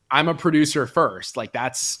I'm a producer first. Like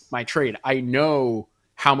that's my trade. I know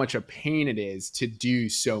how much a pain it is to do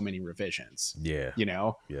so many revisions. Yeah.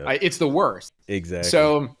 It's the worst. Exactly.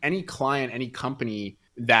 So any client, any company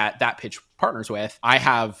that pitch partners with, I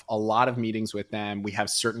have a lot of meetings with them. We have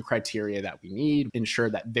certain criteria that we need, ensure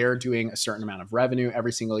that they're doing a certain amount of revenue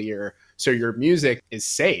every single year. So your music is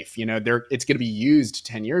safe. It's going to be used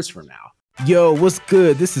 10 years from now. Yo, what's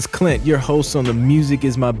good? This is Clint, your host on the Music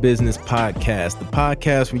is My Business podcast, the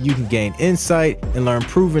podcast where you can gain insight and learn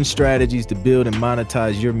proven strategies to build and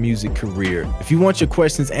monetize your music career. If you want your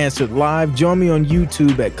questions answered live, join me on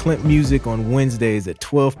YouTube at Clint Music on Wednesdays at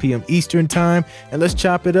 12 p.m. Eastern Time, and let's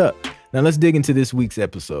chop it up. Now let's dig into this week's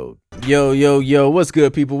episode. Yo, what's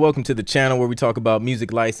good, people? Welcome to the channel where we talk about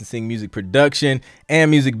music licensing, music production,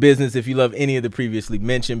 and music business. If you love any of the previously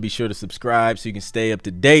mentioned, be sure to subscribe so you can stay up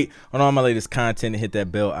to date on all my latest content and hit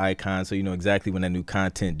that bell icon so you know exactly when that new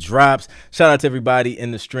content drops. Shout out to everybody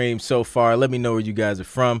in the stream so far. Let me know where you guys are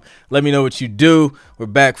from. Let me know what you do. We're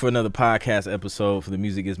back for another podcast episode for the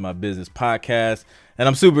Music is My Business podcast. And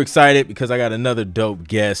I'm super excited because I got another dope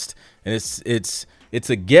guest, and it's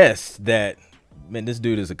a guest that, man, this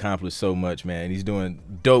dude has accomplished so much, man. He's doing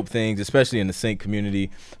dope things, especially in the sync community.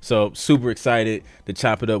 So super excited to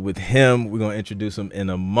chop it up with him. We're going to introduce him in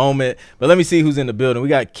a moment. But let me see who's in the building. We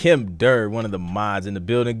got Kim Durr, one of the mods in the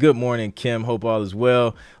building. Good morning, Kim. Hope all is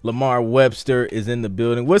well. Lamar Webster is in the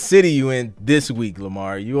building. What city you in this week,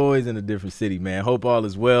 Lamar? You always in a different city, man. Hope all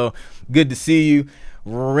is well. Good to see you.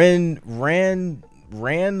 Ran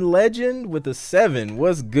Legend with a 7.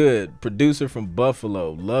 What's good? Producer from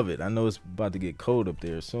Buffalo. Love it. I know it's about to get cold up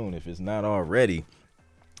there soon if it's not already.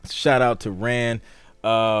 Shout out to Ran.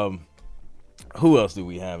 Who else do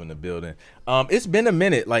we have in the building? It's been a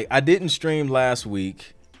minute. Like, I didn't stream last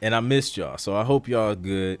week and I missed y'all. So I hope y'all are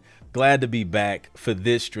good. Glad to be back for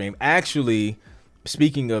this stream. Actually,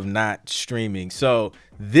 speaking of not streaming, so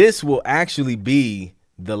this will actually be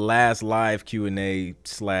the last live Q&A /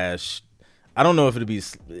 I don't know if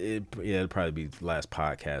it'll probably be the last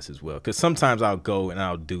podcast as well. Because sometimes I'll go and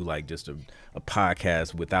I'll do like just a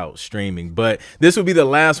podcast without streaming. But this will be the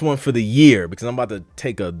last one for the year because I'm about to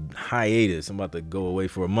take a hiatus. I'm about to go away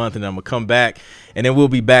for a month and I'm going to come back. And then we'll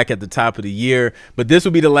be back at the top of the year. But this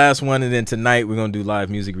will be the last one. And then tonight we're going to do live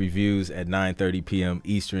music reviews at 9:30 p.m.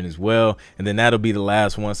 Eastern as well. And then that'll be the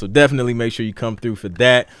last one. So definitely make sure you come through for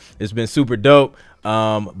that. It's been super dope.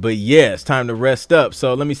 But yeah, it's time to rest up.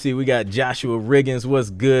 So let me see. We got Joshua Riggins. What's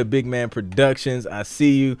good? Big Man Productions. I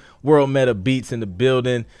see you. World Meta Beats in the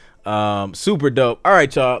building. Super dope. All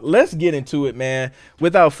right, y'all. Let's get into it, man.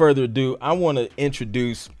 Without further ado, I want to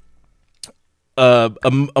introduce a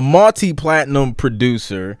multi-platinum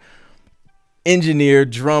producer, engineer,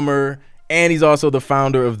 drummer, and he's also the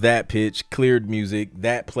founder of That Pitch, Cleared Music,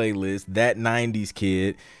 That Playlist, That 90s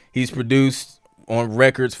Kid. He's produced on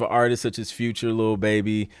records for artists such as Future, Lil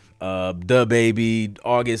Baby, DaBaby,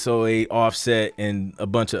 August 08, Offset, and a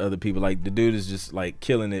bunch of other people. Like, the dude is just like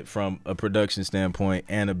killing it from a production standpoint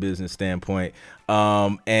and a business standpoint.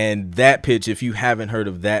 And That Pitch, if you haven't heard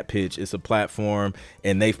of That Pitch, it's a platform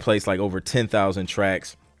and they've placed like over 10,000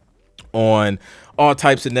 tracks on all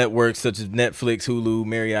types of networks such as Netflix, Hulu,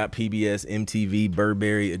 Marriott, PBS, MTV,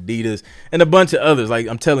 Burberry, Adidas, and a bunch of others. Like,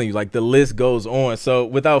 I'm telling you, like, the list goes on. So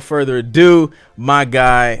without further ado, my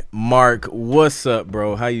guy, Mark, what's up,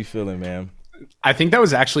 bro? How you feeling, man? I think that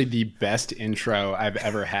was actually the best intro I've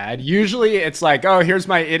ever had. Usually it's like, oh, here's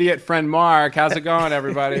my idiot friend Mark. How's it going,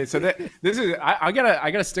 everybody? So this is I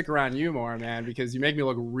gotta stick around you more, man, because you make me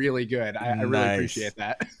look really good. I really appreciate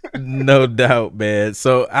that. No doubt, man.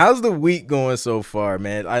 So how's the week going so far,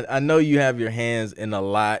 man? I know you have your hands in a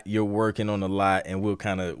lot. You're working on a lot, and we'll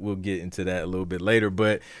get into that a little bit later.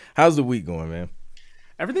 But how's the week going, man?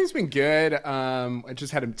 Everything's been good. I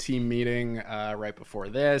just had a team meeting right before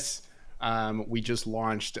this. We just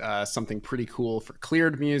launched something pretty cool for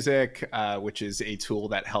Cleared Music, which is a tool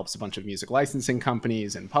that helps a bunch of music licensing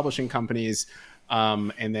companies and publishing companies.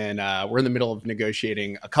 And then we're in the middle of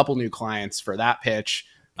negotiating a couple new clients for That Pitch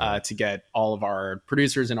to get all of our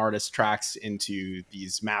producers and artists tracks into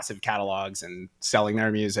these massive catalogs and selling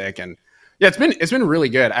their music. And yeah, it's been really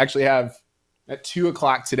good. I actually have at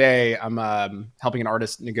 2:00 today, I'm helping an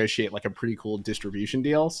artist negotiate like a pretty cool distribution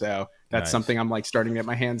deal. So that's Nice. something I'm like starting to get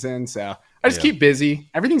my hands in. So I just keep busy.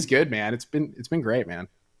 Everything's good, man. It's been great, man.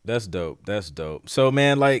 That's dope. So,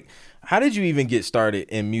 man, like, how did you even get started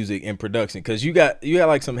in music and production? Because you got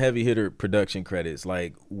like some heavy hitter production credits.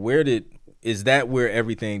 Like, is that where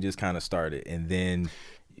everything just kind of started, and then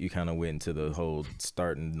you kind of went into the whole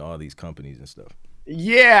starting all these companies and stuff?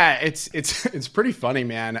 Yeah, it's pretty funny,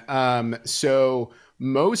 man. So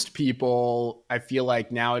most people, I feel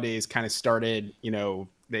like nowadays kind of started,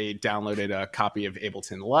 they downloaded a copy of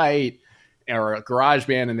Ableton Lite or a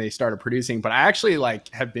GarageBand and they started producing. But I actually like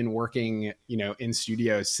have been working, in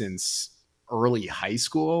studios since early high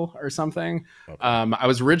school or something. Okay. I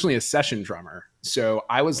was originally a session drummer. So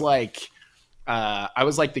I was like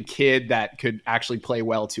the kid that could actually play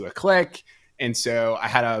well to a click. And so I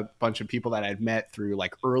had a bunch of people that I'd met through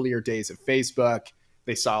like earlier days of Facebook.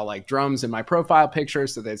 They saw like drums in my profile picture.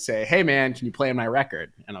 So they'd say, "Hey man, can you play on my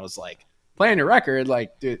record?" And I was like, "Play on your record?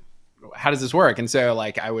 Like, dude, how does this work?" And so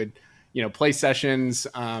like I would, play sessions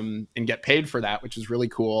and get paid for that, which is really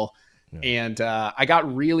cool. Yeah. And I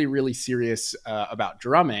got really, really serious about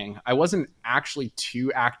drumming. I wasn't actually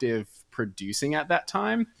too active producing at that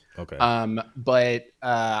time. Okay. But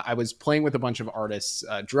I was playing with a bunch of artists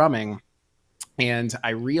drumming, and I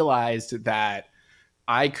realized that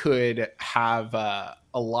I could have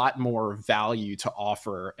a lot more value to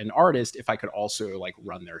offer an artist if I could also like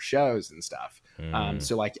run their shows and stuff.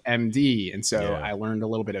 So like MD. And so I learned a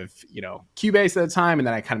little bit of, Cubase at the time. And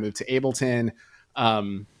then I kind of moved to Ableton.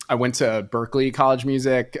 I went to Berklee College of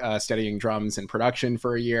Music, studying drums and production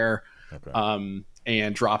for a year. Okay.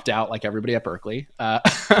 And dropped out like everybody at Berklee.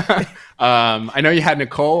 I know you had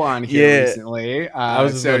Nicole on here recently. I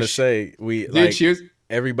was just going to say,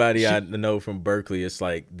 everybody I know from Berklee, it's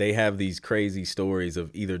like they have these crazy stories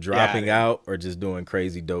of either dropping out or just doing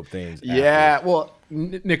crazy dope things. Yeah, well,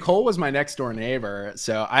 Nicole was my next door neighbor,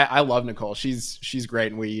 so I love Nicole. She's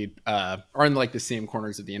great, and we are in like the same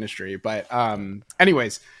corners of the industry. But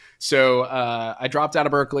anyways, so I dropped out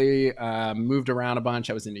of Berklee, moved around a bunch.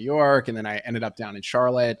 I was in New York, and then I ended up down in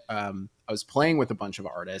Charlotte. I was playing with a bunch of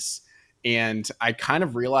artists, and I kind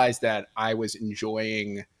of realized that I was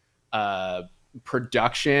enjoying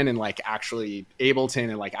production and like actually Ableton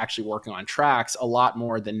and like actually working on tracks a lot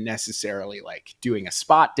more than necessarily like doing a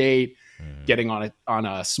spot date, getting on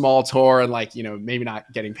a small tour and like, maybe not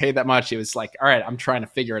getting paid that much. It was like, all right, I'm trying to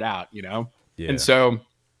figure it out, Yeah. And so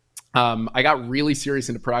I got really serious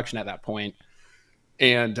into production at that point.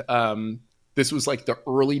 And this was like the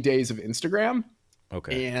early days of Instagram.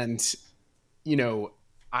 Okay. And,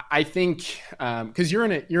 I think because you're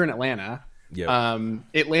in Atlanta. Yep.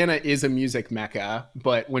 Atlanta is a music mecca,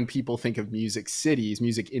 but when people think of music cities,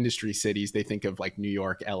 music industry cities, they think of like New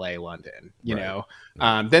York, LA, London, you know?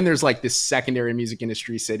 Yeah. Then there's like this secondary music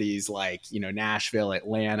industry cities like, Nashville,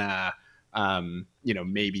 Atlanta,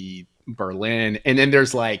 maybe Berlin. And then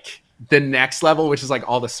there's like the next level, which is like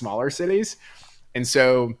all the smaller cities. And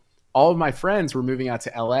so all of my friends were moving out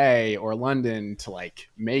to LA or London to like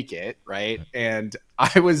make it. Right. And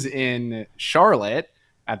I was in Charlotte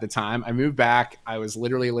at the time. I moved back. I was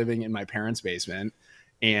literally living in my parents' basement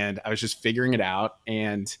and I was just figuring it out.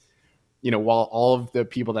 And, while all of the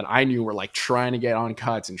people that I knew were like trying to get on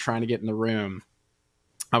cuts and trying to get in the room,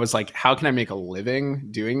 I was like, how can I make a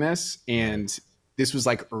living doing this? And this was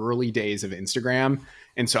like early days of Instagram.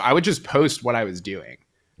 And so I would just post what I was doing.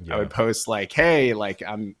 Yeah. I would post like, hey, like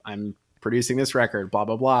I'm producing this record, blah,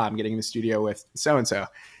 blah, blah. I'm getting in the studio with so-and-so.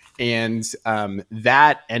 And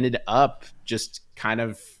that ended up just kind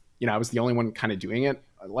of, I was the only one kind of doing it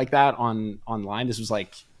like that online. This was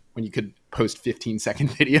like when you could post 15-second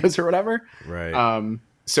videos or whatever. Right.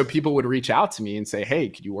 So people would reach out to me and say, hey,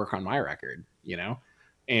 could you work on my record?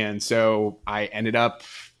 And so I ended up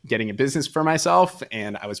getting a business for myself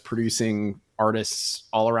and I was producing artists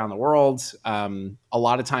all around the world, a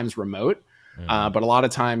lot of times remote. But a lot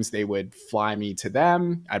of times they would fly me to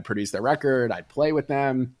them. I'd produce their record. I'd play with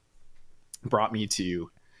them. Brought me to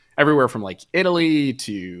everywhere from like Italy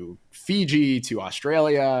to Fiji to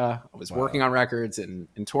Australia. I was working on records and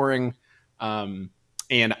touring. And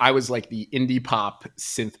I was like the indie pop,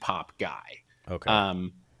 synth pop guy. Okay.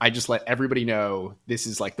 I just let everybody know this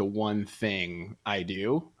is like the one thing I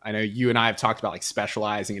do. I know you and I have talked about like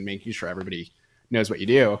specializing and making sure everybody knows what you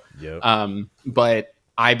do. Yep. But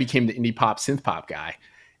I became the indie pop, synth pop guy.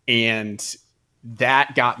 And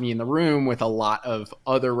that got me in the room with a lot of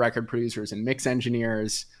other record producers and mix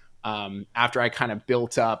engineers. After I kind of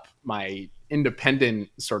built up my independent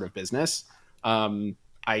sort of business,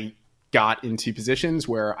 I got into positions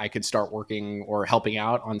where I could start working or helping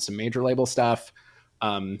out on some major label stuff.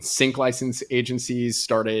 Sync license agencies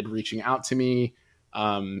started reaching out to me.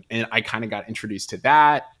 And I kind of got introduced to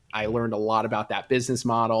that. I learned a lot about that business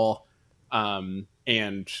model.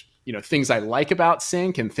 And things I like about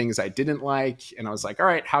sync and things I didn't like. And I was like, all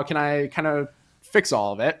right, how can I kind of fix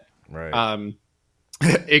all of it? Right.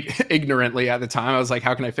 Ignorantly at the time, I was like,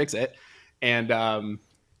 how can I fix it? And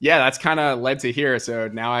that's kind of led to here. So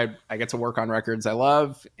now I get to work on records I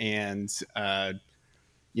love and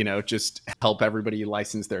just help everybody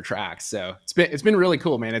license their tracks. So it's been really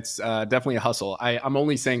cool, man. It's definitely a hustle. I'm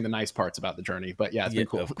only saying the nice parts about the journey, but yeah, it's Yeah, been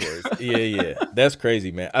cool. of course. Yeah. That's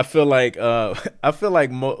crazy, man. I feel like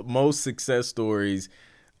most success stories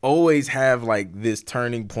always have like this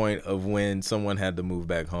turning point of when someone had to move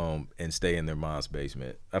back home and stay in their mom's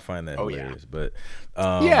basement. I find that hilarious. But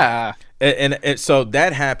Yeah. and so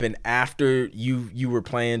that happened after you were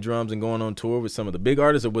playing drums and going on tour with some of the big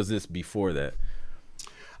artists, or was this before that?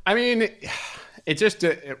 I mean, it's just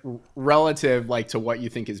relative, like, to what you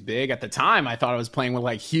think is big. At the time, I thought I was playing with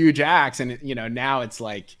like huge acts, and now it's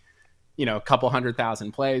like, a couple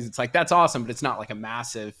 100,000 plays. It's like, that's awesome, but it's not like a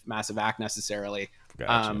massive act necessarily.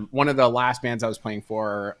 Gotcha. One of the last bands I was playing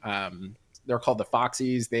for, they're called the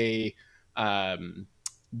Foxies. They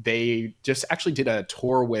just actually did a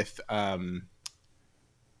tour with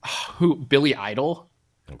Billy Idol.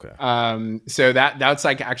 Okay. So that's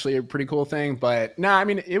like actually a pretty cool thing, but no, I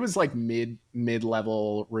mean, it was like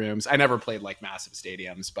mid-level rooms. I never played like massive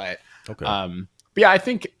stadiums, but Okay. but yeah, I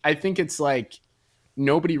think it's like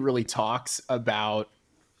nobody really talks about,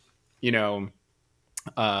 you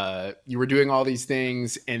were doing all these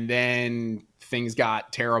things and then things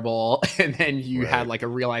got terrible and then you had like a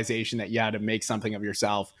realization that you had to make something of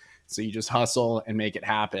yourself. So you just hustle and make it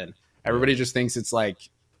happen. Everybody just thinks it's like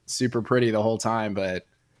super pretty the whole time, but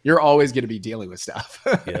you're always going to be dealing with stuff.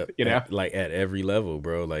 Yeah. Like at every level,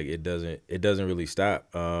 bro. Like it doesn't really stop.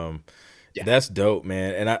 Yeah. That's dope,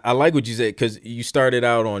 man. And I like what you said, because you started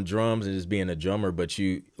out on drums and just being a drummer, but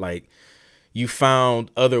you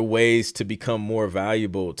found other ways to become more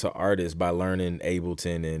valuable to artists by learning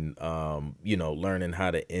Ableton and learning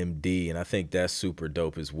how to MD. And I think that's super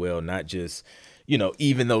dope as well. Not just,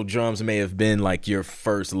 even though drums may have been like your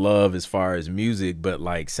first love as far as music, but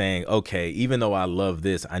like saying, okay, even though I love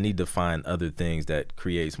this, I need to find other things that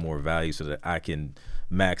creates more value so that I can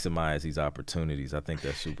maximize these opportunities. I think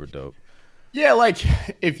that's super dope. Yeah, like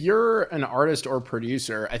if you're an artist or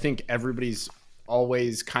producer, I think everybody's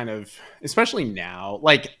always kind of, especially now,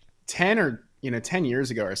 like 10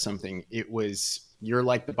 years ago or something, it was, you're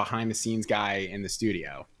like the behind the scenes guy in the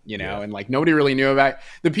studio, and like nobody really knew about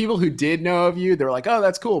the people who did know of you. They were like, oh,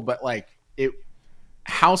 that's cool. But like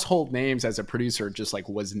household names as a producer just like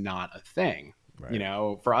was not a thing,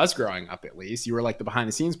 Right. For us growing up, at least you were like the behind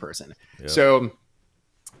the scenes person. Yep. So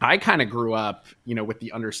I kind of grew up, with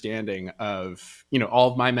the understanding of,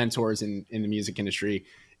 all of my mentors in the music industry.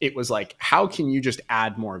 It was like, how can you just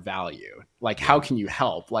add more value? Like, how can you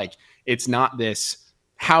help? Like, it's not this,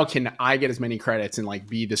 how can I get as many credits and like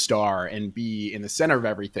be the star and be in the center of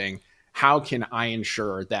everything? How can I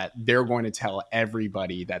ensure that they're going to tell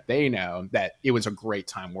everybody that they know that it was a great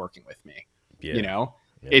time working with me? Yeah.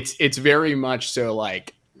 It's very much so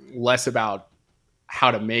like less about how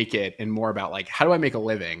to make it and more about like, how do I make a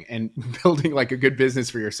living? And building like a good business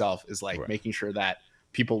for yourself is like making sure that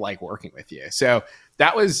people like working with you. So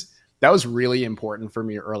that was really important for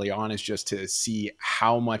me early on, is just to see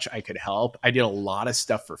how much I could help. I did a lot of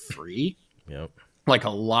stuff for free. Yep. Like a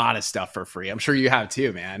lot of stuff for free. I'm sure you have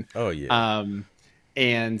too, man. Oh yeah.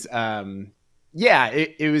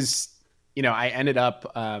 It was, I ended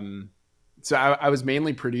up, so I was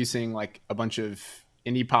mainly producing like a bunch of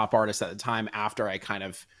indie pop artists at the time, after I kind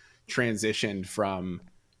of transitioned from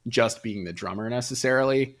just being the drummer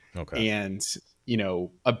necessarily. Okay. And,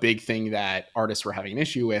 a big thing that artists were having an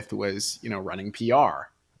issue with was, running PR. Okay.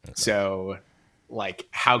 So like,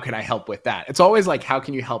 how can I help with that? It's always like, how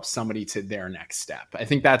can you help somebody to their next step? I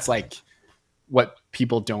think that's like what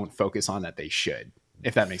people don't focus on that they should,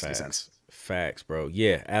 if that makes any sense. Facts, bro.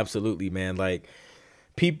 Yeah, absolutely, man. Like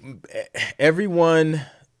everyone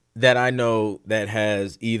that I know that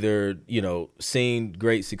has either, seen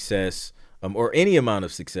great success, or any amount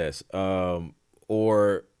of success,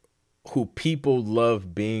 or who people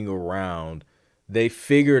love being around, they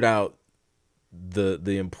figured out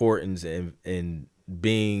the importance in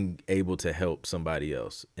being able to help somebody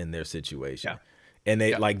else in their situation. Yeah. And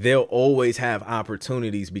they'll always have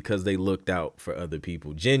opportunities because they looked out for other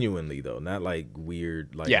people. Genuinely though, not like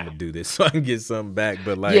weird, like I'm gonna do this so I can get something back,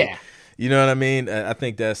 but like, you know what I mean? I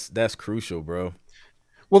think that's crucial, bro.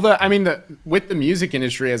 Well, with the music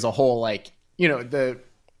industry as a whole, like,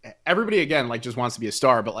 everybody again, like just wants to be a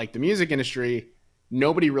star, but like the music industry,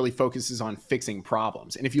 nobody really focuses on fixing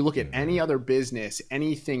problems. And if you look at any other business,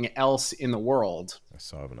 anything else in the world, it's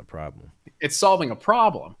solving a problem. It's solving a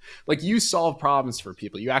problem. Like, you solve problems for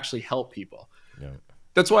people. You actually help people. Yeah.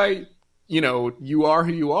 That's why, you are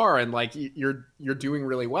who you are, and like you're doing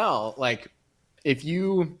really well. Like, if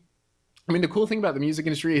you I mean, the cool thing about the music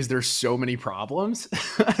industry is there's so many problems.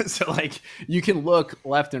 So like you can look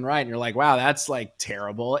left and right and you're like, wow, that's like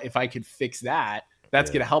terrible. If I could fix that, that's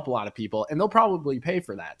Yeah. going to help a lot of people and they'll probably pay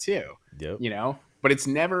for that too, Yep. you know? But it's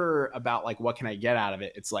never about like, what can I get out of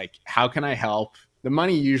it? It's like, how can I help? The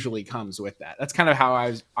money usually comes with that. That's kind of how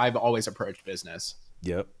I've always approached business.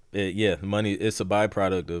 Yep. Yeah, money, it's a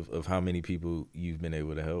byproduct of how many people you've been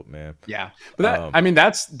able to help, man. Yeah. But that, I mean,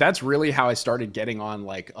 that's really how I started getting on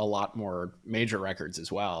like a lot more major records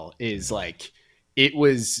as well, is like, it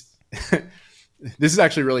was, this is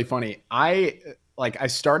actually really funny. I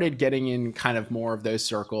started getting in kind of more of those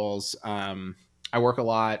circles. I work a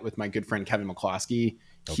lot with my good friend, Kevin McCloskey.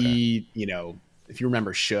 Okay. He, if you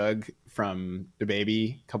remember Suge from the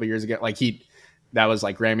Baby a couple years ago, like that was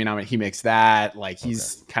like Grammy nominated. He makes that. Like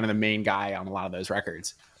he's kind of the main guy on a lot of those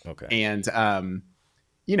records. Okay. And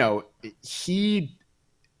he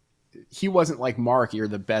wasn't like, Mark, you're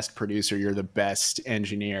the best producer, you're the best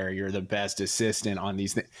engineer, you're the best assistant on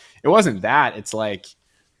these things. It wasn't that. It's like,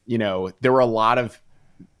 there were a lot of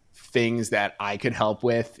things that I could help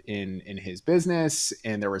with in his business,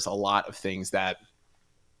 and there was a lot of things that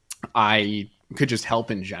I could just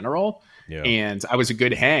help in general. Yeah. And I was a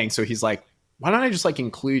good hang. So he's like, why don't I just like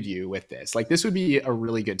include you with this? Like, this would be a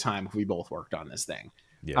really good time if we both worked on this thing.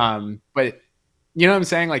 Yeah. But you know what I'm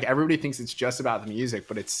saying? Like, everybody thinks it's just about the music,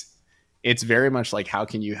 but it's very much like, how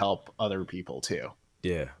can you help other people too?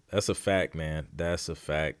 Yeah, that's a fact, man. That's a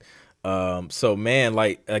fact. So man,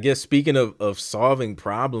 like, I guess speaking of solving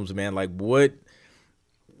problems, man, like what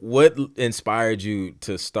inspired you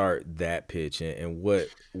to start That Pitch, and what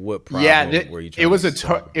problem were you trying to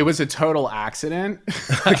solve? It was a total accident.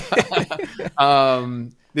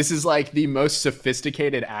 This is like the most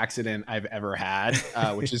sophisticated accident I've ever had,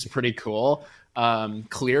 which is pretty cool.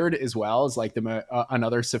 Cleared as well is like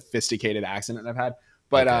another sophisticated accident I've had.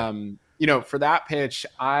 But Okay. for That Pitch,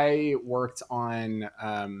 I worked on.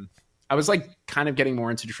 I was like kind of getting more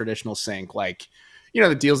into traditional sync, like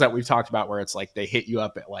the deals that we've talked about, where it's like they hit you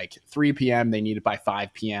up at like 3 p.m. They need it by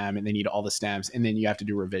 5 p.m. and they need all the stems, and then you have to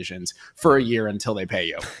do revisions for a year until they pay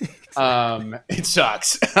you. It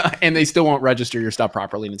sucks, and they still won't register your stuff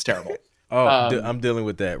properly, and it's terrible. Oh, I'm dealing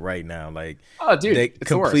with that right now. Like, oh, dude, they it's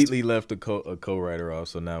completely left a co-writer off,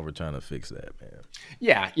 so now we're trying to fix that, man.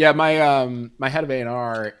 Yeah. My head of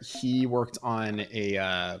A&R, he worked on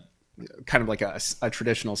a kind of like a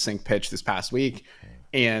traditional sync pitch this past week.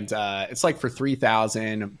 And it's like for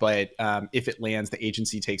 3,000, but if it lands, the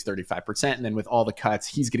agency takes 35%, and then with all the cuts,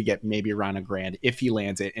 he's gonna get maybe around $1,000 if he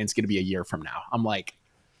lands it, and it's gonna be a year from now. I'm like,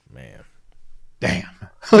 Man, damn.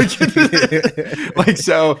 Like,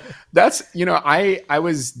 so that's I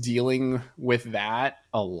was dealing with that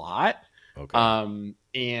a lot. okay.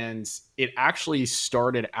 And it actually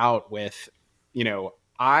started out with,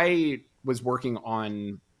 I was working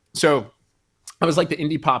on, so I was like the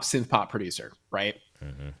indie pop synth pop producer, right?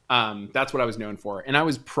 That's what I was known for. And I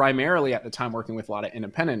was primarily at the time working with a lot of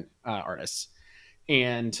independent artists.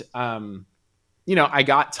 And, I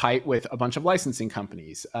got tight with a bunch of licensing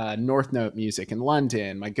companies, North Note Music in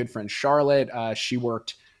London. My good friend Charlotte, she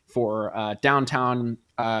worked for Downtown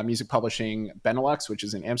Music Publishing Benelux, which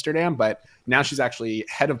is in Amsterdam, but now she's actually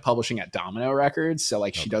head of publishing at Domino Records. So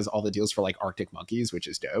like she does all the deals for like Arctic Monkeys, which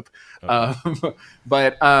is dope.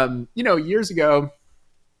 But years ago,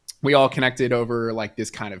 we all connected over like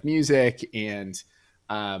this kind of music, and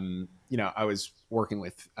I was working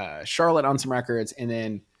with Charlotte on some records, and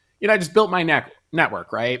then I just built my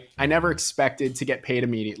network, right? I never expected to get paid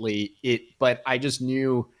immediately, but I just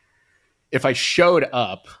knew if I showed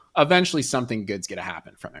up, eventually something good's gonna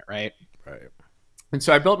happen from it, right? Right. And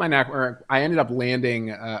so I built my network. I ended up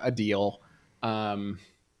landing a deal, and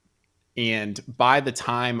by the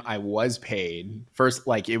time I was paid, first,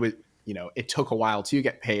 like it was, it took a while to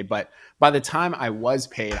get paid, but by the time I was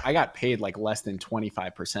paid, I got paid like less than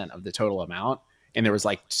 25% of the total amount. And there was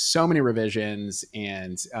like so many revisions,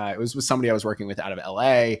 and it was with somebody I was working with out of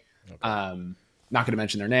LA. Not going to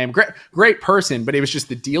mention their name. Great person, but it was just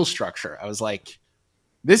the deal structure. I was like,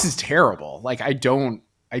 this is terrible. Like, I don't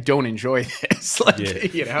enjoy this. Like,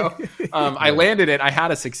 I landed it. I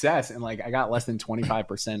had a success, and like, I got less than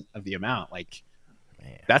 25% of the amount. Like,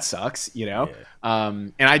 man, that sucks, Yeah.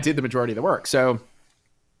 And I did the majority of the work. So,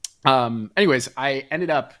 anyways, I ended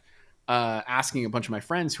up asking a bunch of my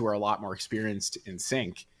friends who are a lot more experienced in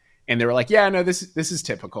sync, and they were like, yeah, no, this is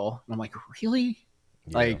typical. And I'm like, really?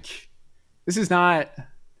 Yeah. Like, this is not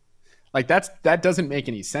like, that doesn't make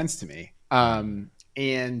any sense to me.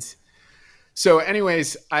 And so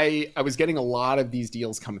anyways, I was getting a lot of these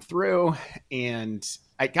deals come through, and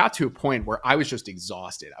I got to a point where I was just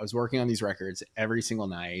exhausted. I was working on these records every single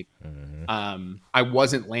night. I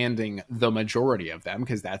wasn't landing the majority of them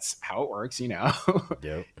because that's how it works, Yep.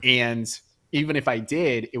 And even if I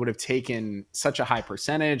did, it would have taken such a high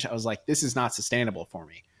percentage. I was like, this is not sustainable for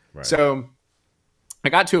me. Right. So I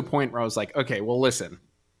got to a point where I was like, okay, well, listen,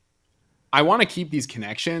 I want to keep these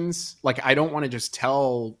connections. Like, I don't want to just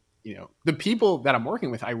tell, the people that I'm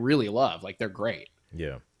working with, I really love, like, they're great.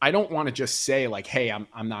 Yeah. I don't want to just say like, hey, I'm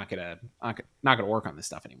not gonna work on this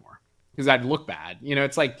stuff anymore because I'd look bad.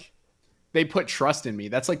 It's like they put trust in me.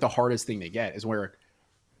 That's like the hardest thing to get is where,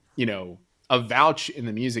 a vouch in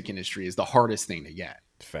the music industry is the hardest thing to get.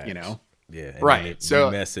 Facts. Yeah. And Right. So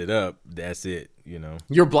you mess it up, that's it.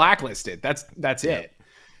 You're blacklisted. That's it.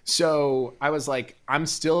 So I was like, I'm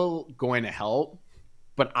still going to help,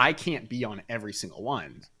 but I can't be on every single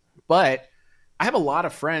one. But I have a lot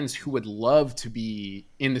of friends who would love to be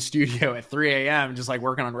in the studio at 3 a.m. just like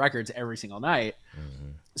working on records every single night.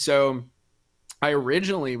 Mm-hmm. So I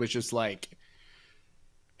originally was just like,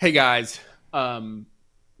 hey guys,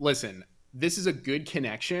 listen, this is a good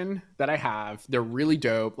connection that I have. They're really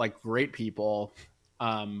dope, like great people.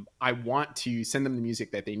 I want to send them the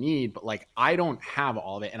music that they need, but like, I don't have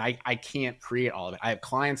all of it and I can't create all of it. I have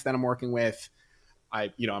clients that I'm working with.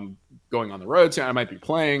 I'm going on the road, so I might be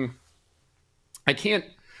playing. I can't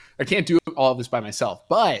do all of this by myself,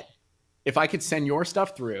 but if I could send your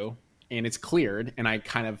stuff through and it's cleared and I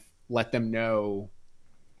kind of let them know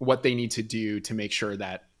what they need to do to make sure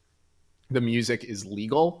that the music is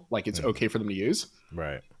legal, like it's okay for them to use.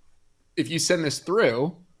 Right. If you send this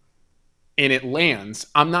through and it lands,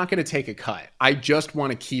 I'm not going to take a cut. I just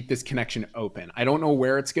want to keep this connection open. I don't know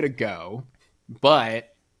where it's going to go, but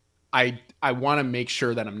I want to make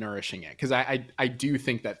sure that I'm nourishing it because I do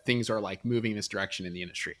think that things are like moving this direction in the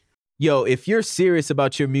industry. Yo, if you're serious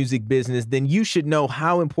about your music business, then you should know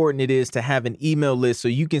how important it is to have an email list so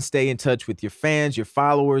you can stay in touch with your fans, your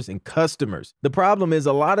followers, and customers. The problem is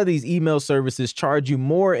a lot of these email services charge you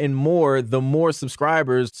more and more the more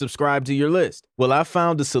subscribers subscribe to your list. Well, I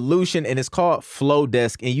found a solution and it's called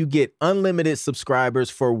Flowdesk, and you get unlimited subscribers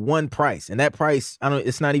for one price. And that price,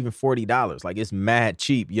 it's not even $40. Like, it's mad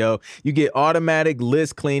cheap, yo. You get automatic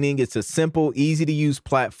list cleaning. It's a simple, easy to use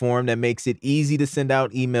platform that makes it easy to send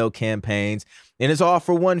out email campaigns, and it's all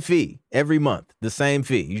for one fee every month, the same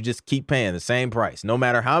fee. You just keep paying the same price, no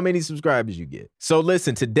matter how many subscribers you get. So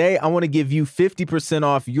listen, today I want to give you 50%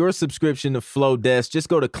 off your subscription to Flowdesk. Just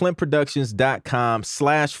go to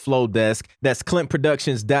clintproductions.com/Flowdesk. That's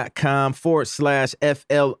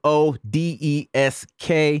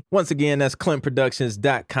clintproductions.com/FLODESK. Once again, that's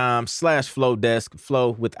clintproductions.com/Flowdesk.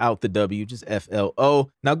 Flow without the W, just FLO.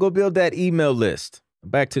 Now go build that email list.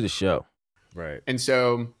 Back to the show. Right. And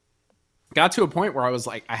so got to a point where I was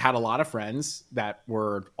like, I had a lot of friends that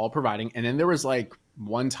were all providing. And then there was like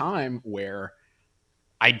one time where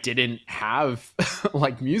I didn't have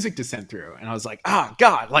like music to send through. And I was like,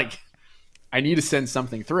 God, like I need to send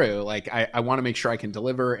something through. Like I want to make sure I can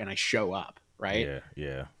deliver and I show up. Right. Yeah.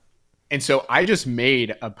 Yeah. And so I just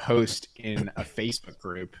made a post in a Facebook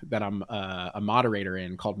group that I'm a moderator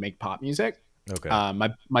in called Make Pop Music. Okay.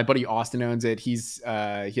 My buddy Austin owns it. He has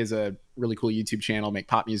a really cool YouTube channel, Make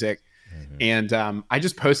Pop Music. Mm-hmm. And I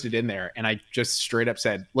just posted in there and I just straight up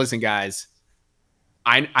said, listen, guys,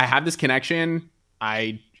 I have this connection.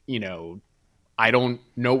 I don't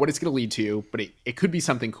know what it's going to lead to, but it could be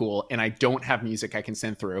something cool. And I don't have music I can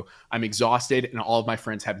send through. I'm exhausted and all of my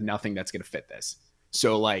friends have nothing that's going to fit this.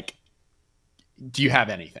 So like, do you have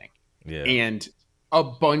anything? Yeah. And a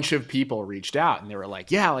bunch of people reached out and they were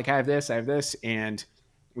like, yeah, like I have this. And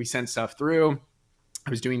we sent stuff through. I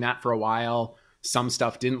was doing that for a while. Some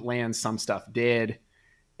stuff didn't land, some stuff did.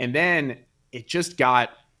 And then it just got,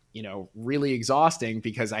 really exhausting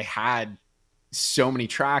because I had so many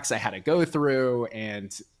tracks I had to go through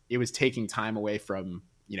and it was taking time away from,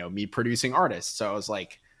 me producing artists. So I was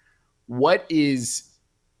like, what is,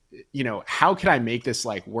 how can I make this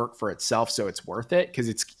like work for itself so it's worth it?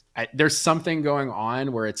 Because there's something going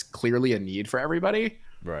on where it's clearly a need for everybody.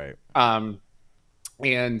 Right. And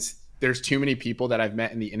there's too many people that I've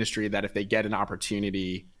met in the industry that if they get an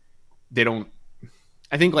opportunity, they don't,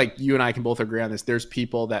 I think like you and I can both agree on this. There's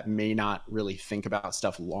people that may not really think about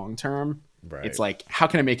stuff long-term. Right. It's like, how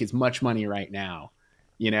can I make as much money right now?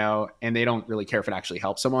 And they don't really care if it actually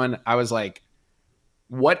helps someone. I was like,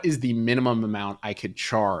 what is the minimum amount I could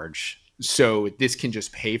charge so this can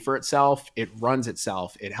just pay for itself? It runs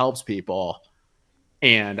itself. It helps people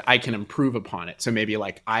and I can improve upon it. So maybe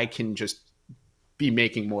like I can just be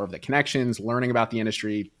making more of the connections, learning about the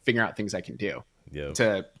industry, figuring out things I can do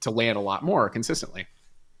to land a lot more consistently.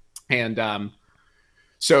 And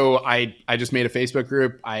So I just made a Facebook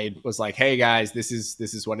group. I was like, hey guys, this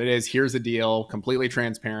is what it is. Here's the deal, completely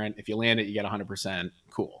transparent. If you land it, you get 100%.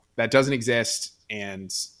 Cool. That doesn't exist,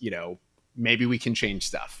 and maybe we can change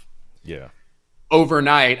stuff. Yeah.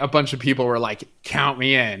 Overnight, a bunch of people were like, count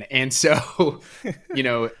me in. And so,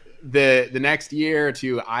 the next year or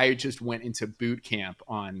two, I just went into boot camp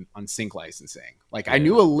on sync licensing. Like I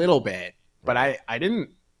knew a little bit, but I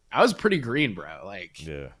was pretty green, bro.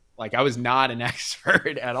 Like I was not an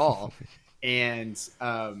expert at all. And,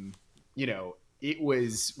 it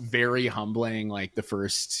was very humbling, like the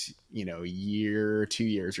first, year, 2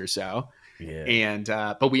 years or so. Yeah. And,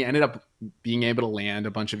 but we ended up being able to land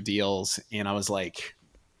a bunch of deals. And I was like,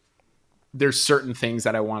 there's certain things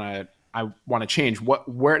that I want to change.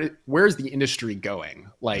 Where's the industry going?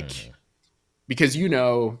 Like, because,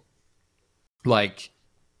 like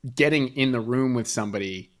getting in the room with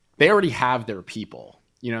somebody, they already have their people.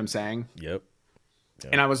 You know what I'm saying? Yep.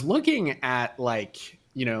 And I was looking at like,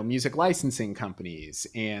 music licensing companies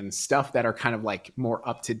and stuff that are kind of like more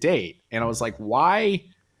up to date. And I was like, why?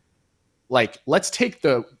 Like, let's take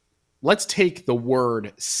the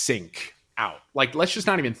word sync out. Like, let's just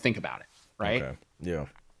not even think about it. Right. Okay. Yeah.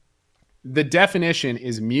 The definition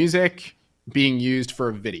is music being used for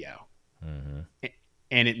a video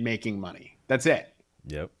and it making money. That's it.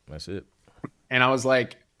 Yep. That's it. And I was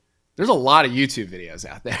like, there's a lot of YouTube videos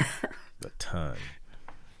out there. A ton.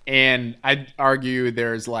 And I'd argue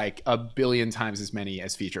there's like a billion times as many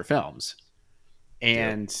as feature films.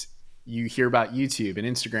 And you hear about YouTube and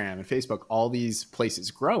Instagram and Facebook, all these places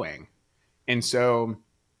growing. And so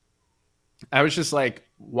I was just like,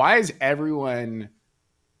 why is everyone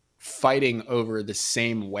fighting over the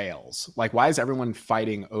same whales? Like, why is everyone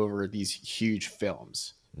fighting over these huge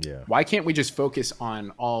films? Yeah. Why can't we just focus on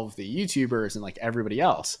all of the YouTubers and like everybody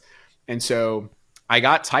else? And so I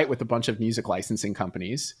got tight with a bunch of music licensing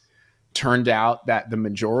companies. Turned out that the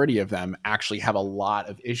majority of them actually have a lot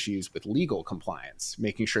of issues with legal compliance,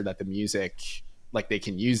 making sure that the music, like they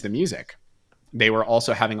can use the music. They were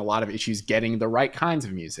also having a lot of issues getting the right kinds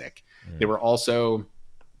of music. They were also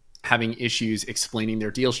having issues explaining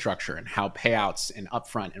their deal structure and how payouts and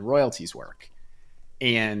upfront and royalties work.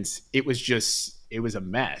 And it was a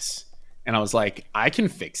mess. And I was like, I can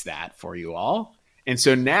fix that for you all. And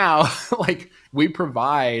so now, like, we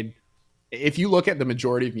provide, if you look at the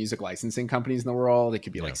majority of music licensing companies in the world, it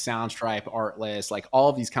could be like Soundstripe, Artlist, like all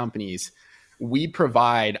of these companies, we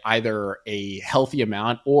provide either a healthy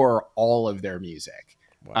amount or all of their music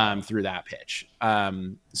through that pitch.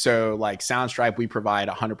 So like Soundstripe, we provide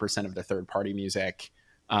 100% of the third-party music.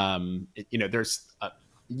 There's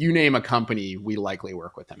you name a company, we likely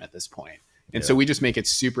work with them at this point. And so we just make it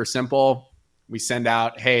super simple. We send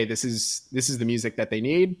out, hey, this is the music that they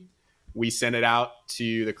need. We send it out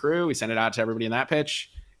to the crew. We send it out to everybody in that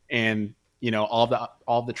pitch. And, all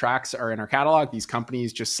of the tracks are in our catalog. These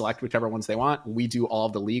companies just select whichever ones they want. We do all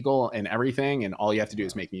of the legal and everything. And all you have to do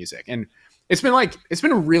is make music. And it's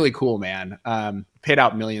been really cool, man. Paid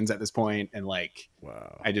out millions at this point. And like,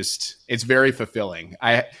 wow, it's very fulfilling.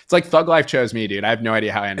 It's like Thug Life chose me, dude. I have no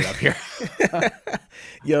idea how I ended up here.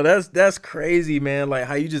 Yo, that's crazy, man. Like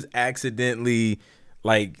how you just accidentally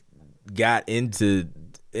like got into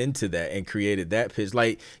that and created that pitch.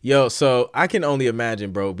 Like, yo, so I can only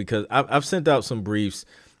imagine, bro, because I've sent out some briefs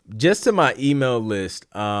just to my email list,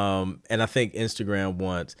 and I think Instagram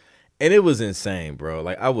once, and it was insane, bro.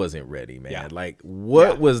 Like I wasn't ready, man. Yeah. Like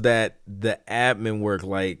what was the admin work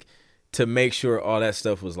like to make sure all that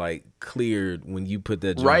stuff was like cleared when you put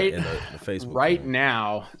that joint in the Facebook right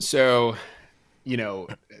now? So,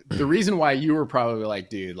 the reason why you were probably like,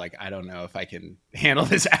 dude, like, I don't know if I can handle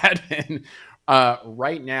this admin.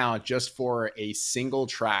 Right now, just for a single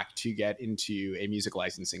track to get into a music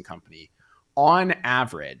licensing company, on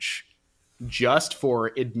average, just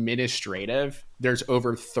for administrative, there's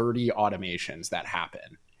over 30 automations that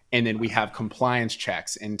happen. And then we have compliance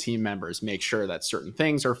checks and team members make sure that certain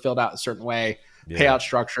things are filled out a certain way. Yeah. Payout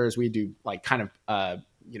structures, we do like kind of,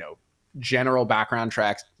 general background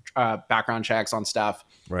checks on stuff,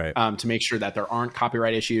 right? To make sure that there aren't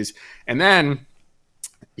copyright issues. And then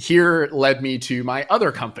here led me to my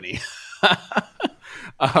other company.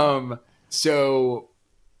 So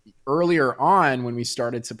earlier on, when we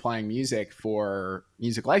started supplying music for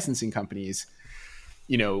music licensing companies,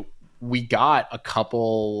 we got a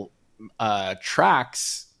couple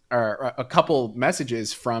tracks or a couple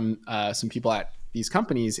messages from some people at these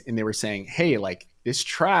companies, and they were saying, hey, like this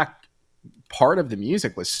track, part of the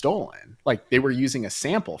music was stolen. Like they were using a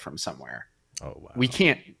sample from somewhere. Oh, wow. We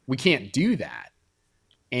can't do that.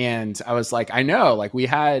 And I was like, I know, like we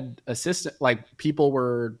had assistant, like people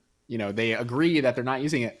were, they agree that they're not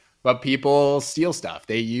using it, but people steal stuff.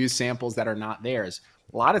 They use samples that are not theirs.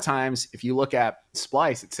 A lot of times, if you look at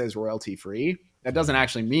Splice, it says royalty free. That doesn't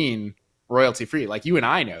actually mean royalty free. Like, you and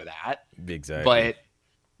I know that. Exactly.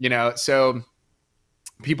 But, so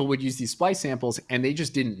people would use these Splice samples and they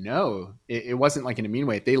just didn't know. It wasn't like in a mean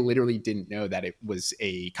way. They literally didn't know that it was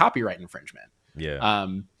a copyright infringement. Yeah.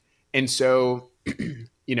 And so,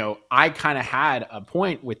 I kind of had a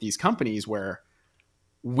point with these companies where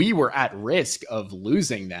we were at risk of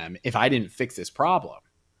losing them if I didn't fix this problem.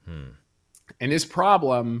 And this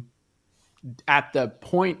problem at the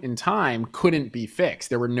point in time couldn't be fixed.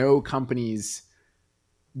 There were no companies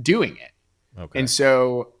doing it. Okay. And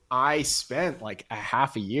so I spent like a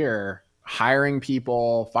half a year hiring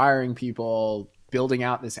people, firing people, building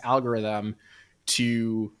out this algorithm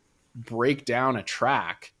to break down a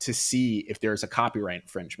track to see if there's a copyright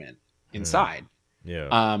infringement inside.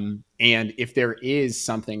 Yeah. And if there is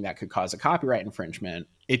something that could cause a copyright infringement,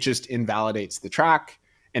 it just invalidates the track.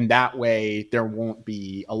 And that way there won't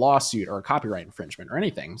be a lawsuit or a copyright infringement or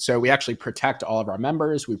anything. So we actually protect all of our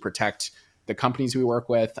members. We protect the companies we work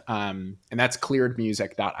with. And that's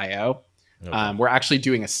clearedmusic.io. Okay. We're actually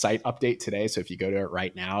doing a site update today. So if you go to it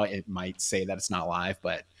right now, it might say that it's not live,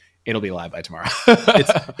 but it'll be live by tomorrow.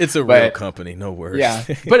 it's a real company. No worries. Yeah.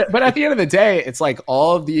 But at the end of the day, it's like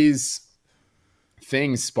all of these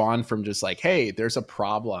things spawn from just like, hey, there's a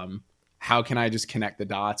problem. How can I just connect the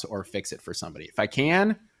dots or fix it for somebody? If I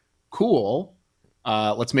can, cool.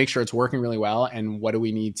 Let's make sure it's working really well. And what do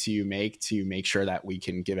we need to make sure that we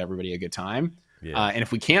can give everybody a good time? Yeah. And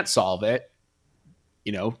if we can't solve it,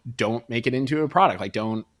 don't make it into a product. Like,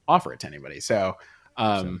 don't offer it to anybody. So,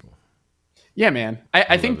 yeah, man,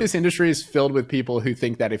 I think this industry is filled with people who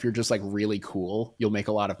think that if you're just like really cool, you'll make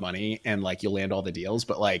a lot of money and like you'll land all the deals.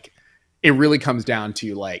 But like, it really comes down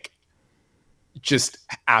to like just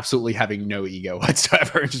absolutely having no ego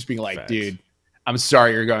whatsoever. Just being like, dude, I'm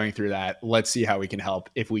sorry you're going through that. Let's see how we can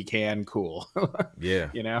help. If we can, cool.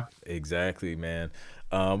 Yeah. Exactly, man.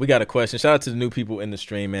 We got a question. Shout out to the new people in the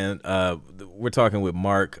stream, man. We're talking with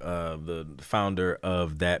Mark, the founder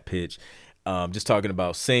of That Pitch. Just talking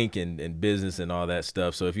about sync and business and all that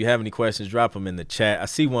stuff. So if you have any questions, drop them in the chat. I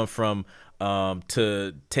see one from Tachan.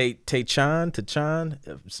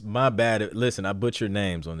 My bad. Listen, I butchered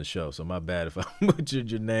names on the show, so my bad if I butchered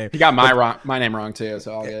your name. You got my name wrong too,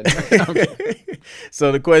 so all good. Okay.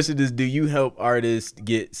 So the question is, do you help artists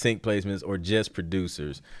get sync placements or just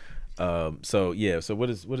producers? So what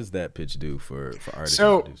does That Pitch do for artists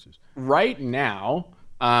and producers? Right now,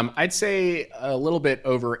 I'd say a little bit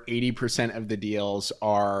over 80% of the deals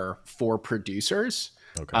are for producers.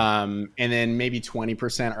 Okay. And then maybe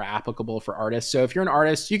 20% are applicable for artists. So if you're an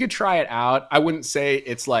artist, you could try it out. I wouldn't say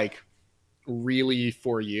it's like really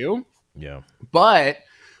for you. Yeah. But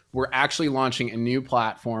we're actually launching a new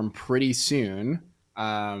platform pretty soon.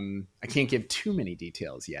 I can't give too many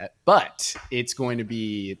details yet, but it's going to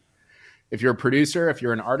be, if you're a producer, if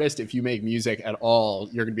you're an artist, if you make music at all,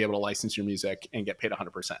 you're going to be able to license your music and get paid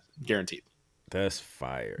 100%, guaranteed. That's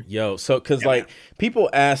fire. Yo, so because like people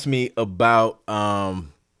ask me about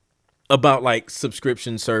like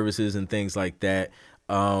subscription services and things like that.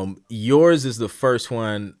 Yours is the first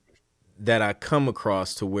one that I come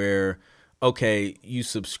across to where, okay, you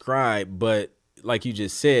subscribe, but like you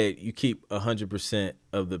just said, you keep 100%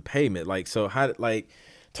 of the payment. Like, so how, like,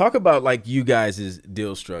 talk about like you guys'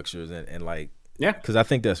 deal structures and like, because I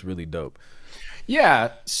think that's really dope.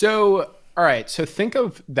 Yeah. So, all right. So think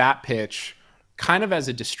of That Pitch kind of as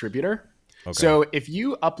a distributor. Okay. So if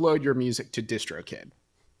you upload your music to DistroKid,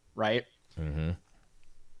 right? Mm-hmm.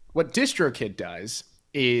 What DistroKid does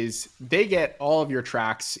is they get all of your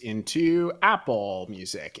tracks into Apple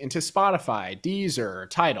Music, into Spotify, Deezer,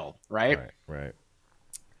 Tidal, right? Right.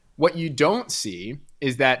 What you don't see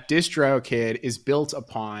is that DistroKid is built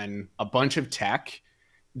upon a bunch of tech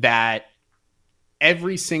that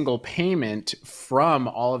every single payment from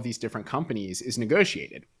all of these different companies is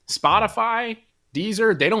negotiated. Spotify,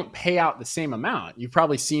 Deezer, they don't pay out the same amount. You've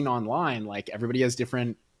probably seen online, like everybody has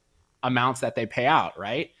different amounts that they pay out,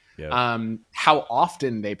 right? Yeah. How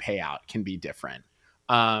often they pay out can be different.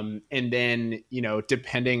 And then,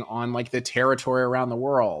 depending on like the territory around the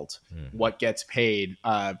world, what gets paid,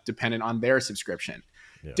 dependent on their subscription.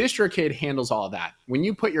 Yeah. DistroKid handles all of that. When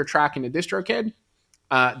you put your track into DistroKid,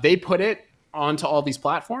 they put it onto all these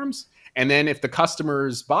platforms. And then if the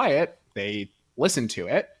customers buy it, they listen to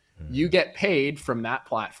it. You get paid from that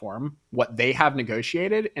platform what they have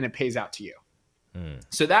negotiated, and it pays out to you.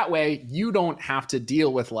 So that way you don't have to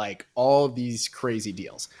deal with like all of these crazy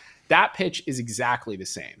deals. That Pitch is exactly the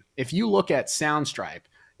same. If you look at Soundstripe,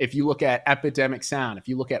 if you look at Epidemic Sound, if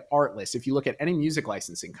you look at Artlist, if you look at any music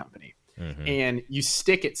licensing company, and you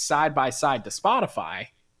stick it side by side to Spotify,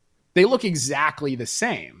 they look exactly the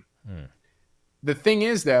same. The thing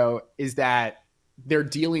is, though, is that they're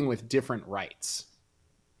dealing with different rights.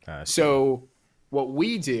 So what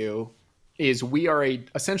we do is we are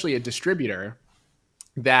essentially a distributor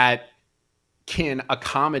that can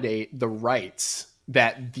accommodate the rights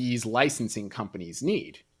that these licensing companies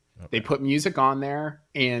need. They put music on there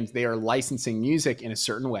and they are licensing music in a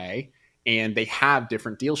certain way, and they have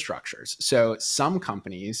different deal structures. So some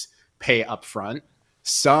companies pay upfront,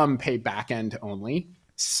 some pay back end only,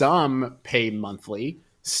 some pay monthly,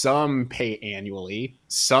 some pay annually,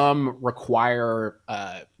 some require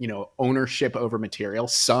ownership over material,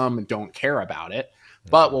 some don't care about it.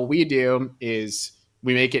 But what we do is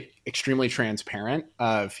we make it extremely transparent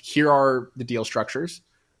of here are the deal structures.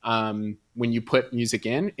 When you put music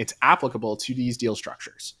in, it's applicable to these deal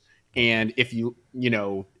structures. And if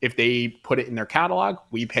if they put it in their catalog,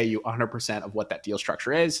 we pay you 100% of what that deal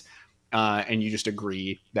structure is. And you just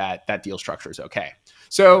agree that that deal structure is okay.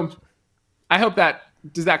 So I hope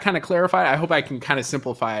does that kind of clarify? I hope I can kind of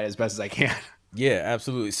simplify it as best as I can. Yeah,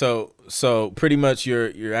 absolutely. So pretty much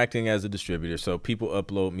you're acting as a distributor. So people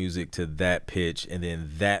upload music to that pitch, and then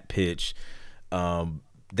that pitch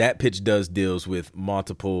does deals with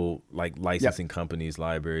multiple like licensing companies,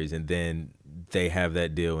 libraries, and then they have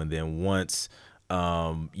that deal. And then once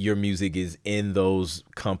your music is in those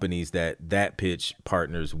companies that pitch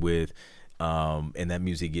partners with, and that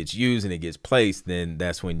music gets used and it gets placed, then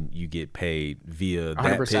that's when you get paid via 100%.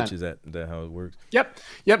 That pitch. Is that how it works?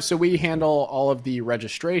 Yep. So we handle all of the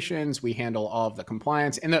registrations, we handle all of the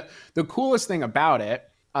compliance. And the coolest thing about it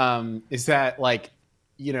is that, like,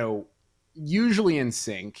 usually in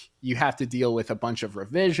sync, you have to deal with a bunch of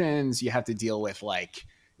revisions. You have to deal with like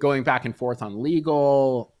going back and forth on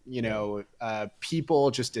legal, people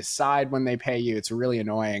just decide when they pay you. It's really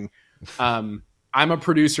annoying. I'm a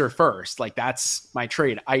producer first. Like, that's my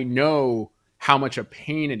trade. I know how much a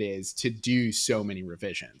pain it is to do so many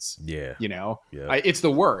revisions. Yeah. It's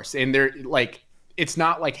the worst. And they're like, it's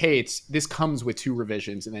not like, hey, this comes with 2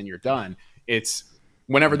 revisions and then you're done. It's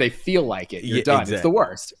whenever they feel like it, you're done. Exactly. It's the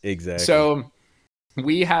worst. Exactly. So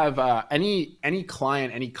we have any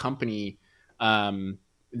client, any company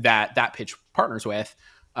that pitch partners with,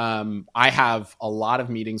 I have a lot of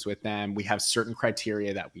meetings with them. We have certain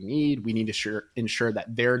criteria that we need. We need to ensure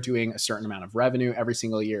that they're doing a certain amount of revenue every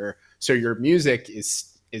single year. So your music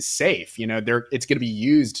is safe. It's going to be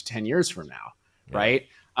used 10 years from now. Yeah. Right.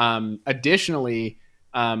 Additionally,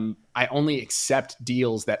 I only accept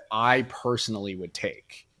deals that I personally would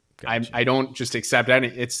take. Gotcha. I don't just accept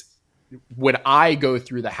any. Would I go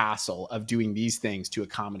through the hassle of doing these things to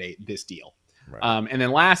accommodate this deal? Right. And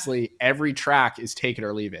then lastly, every track is take it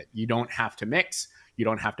or leave it. You don't have to mix, you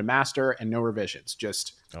don't have to master, and no revisions.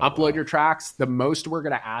 Just upload your tracks. The most we're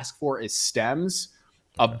going to ask for is stems,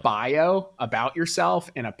 a bio about yourself,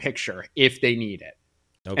 and a picture if they need it.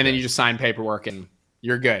 Okay. And then you just sign paperwork and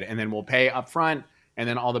you're good. And then we'll pay up front and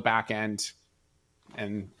then all the back end.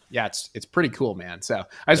 And yeah, it's pretty cool, man. So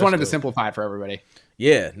I just wanted to simplify it for everybody.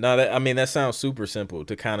 Yeah, no, that sounds super simple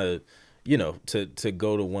to kind of, to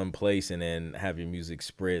go to one place and then have your music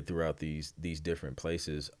spread throughout these different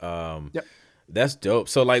places. Yep. That's dope.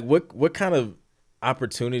 So like what kind of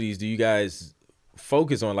opportunities do you guys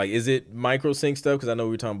focus on? Like, is it micro sync stuff? Because I know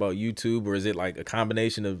we were talking about YouTube, or is it like a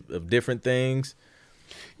combination of different things?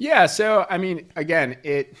 Yeah. So, I mean, again,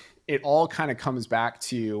 it all kind of comes back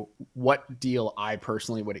to what deal I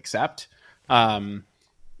personally would accept.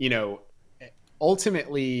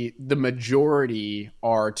 Ultimately, the majority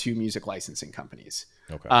are to music licensing companies.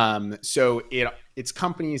 Okay. So it's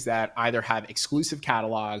companies that either have exclusive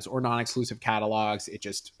catalogs or non-exclusive catalogs. It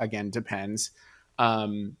just, again, depends.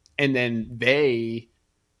 And then they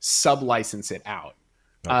sub-license it out.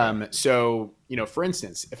 Okay. So, for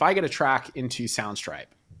instance, if I get a track into Soundstripe,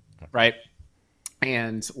 right?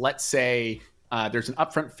 And let's say there's an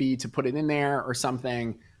upfront fee to put it in there or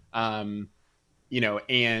something, and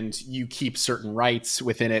you keep certain rights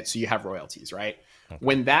within it, so you have royalties, right? Okay.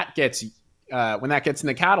 When that gets in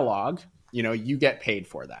the catalog, you get paid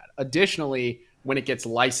for that. Additionally, when it gets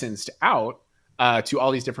licensed out to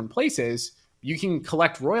all these different places, you can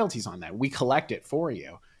collect royalties on that. We collect it for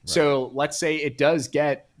you. Right. So let's say it does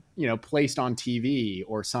get placed on TV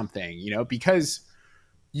or something, because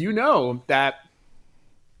that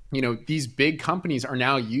these big companies are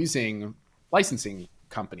now using licensing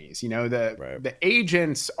companies. The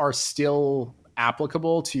agents are still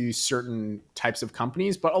applicable to certain types of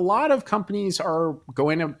companies, but a lot of companies are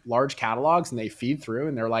going to large catalogs and they feed through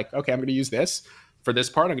and they're like, okay, I'm going to use this. for this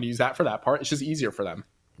part. I'm going to use that for that part. It's just easier for them.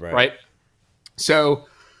 Right. Right. So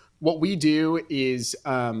what we do is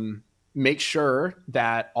make sure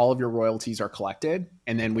that all of your royalties are collected,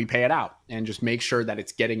 and then we pay it out and just make sure that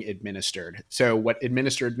it's getting administered. So what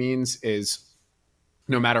administered means is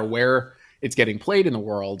no matter where it's getting played in the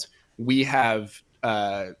world, we have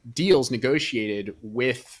deals negotiated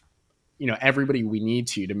with, everybody we need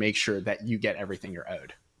to make sure that you get everything you're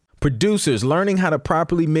owed. Producers, learning how to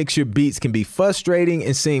properly mix your beats can be frustrating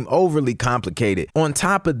and seem overly complicated. On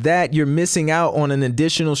top of that, you're missing out on an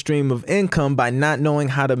additional stream of income by not knowing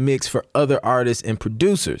how to mix for other artists and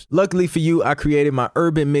producers. Luckily for you, I created my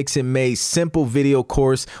Urban Mix and Maze simple video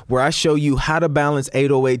course where I show you how to balance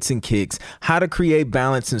 808s and kicks, how to create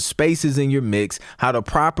balance and spaces in your mix, how to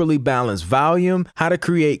properly balance volume, how to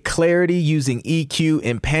create clarity using EQ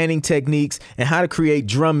and panning techniques, and how to create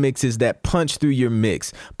drum mixes that punch through your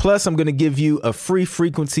mix. Plus, I'm going to give you a free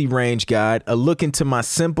frequency range guide, a look into my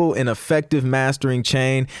simple and effective mastering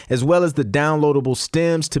chain, as well as the downloadable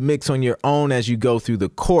stems to mix on your own as you go through the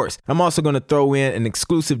course. I'm also going to throw in an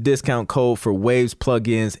exclusive discount code for Waves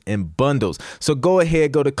plugins and bundles. So go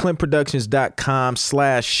ahead, go to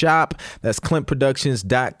clintproductions.com/shop. That's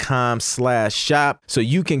clintproductions.com/shop. So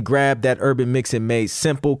you can grab that Urban Mix and Maze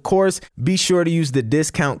simple course. Be sure to use the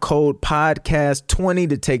discount code podcast20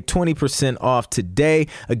 to take 20% off today.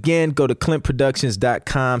 Again, go to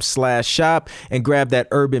clintproductions.com/shop and grab that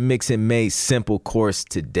Urban Mix and Maze simple course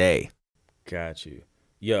today. Got you.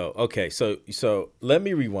 Yo, okay, so let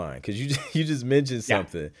me rewind because you just mentioned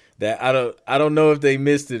something that I don't know if they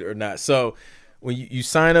missed it or not. So when you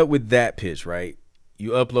sign up with That Pitch, right?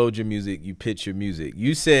 You upload your music, you pitch your music.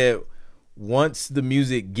 You said once the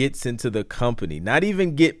music gets into the company, not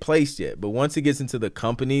even get placed yet, but once it gets into the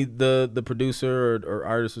company, the producer or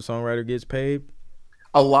artist or songwriter gets paid.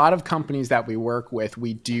 A lot of companies that we work with,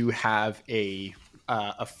 we do have a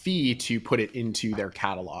fee to put it into their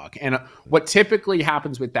catalog. And what typically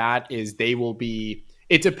happens with that is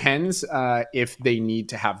it depends if they need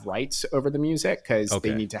to have rights over the music, because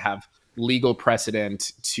they need to have legal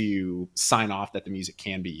precedent to sign off that the music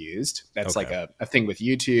can be used. That's like a thing with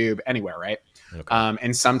YouTube, anywhere, right?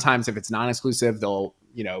 And sometimes if it's non-exclusive, they'll,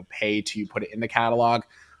 pay to put it in the catalog.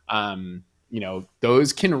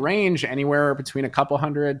 Those can range anywhere between a couple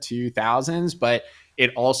hundred to thousands, but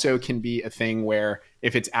it also can be a thing where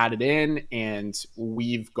if it's added in and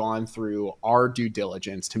we've gone through our due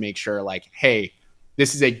diligence to make sure hey,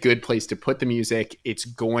 this is a good place to put the music, it's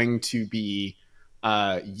going to be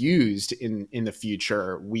used in the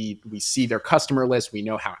future. We see their customer list, we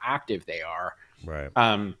know how active they are. Right.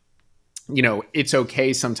 It's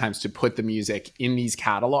okay sometimes to put the music in these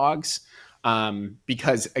catalogs.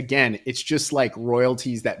 Because again, it's just like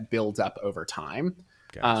royalties that build up over time.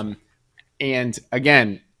 Gotcha. And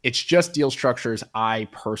again, it's just deal structures I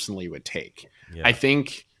personally would take. Yeah. I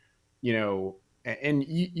think, and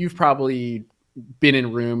you've probably been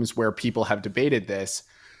in rooms where people have debated this.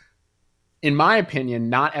 In my opinion,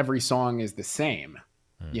 not every song is the same.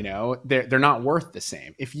 They're not worth the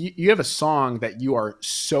same. If you have a song that you are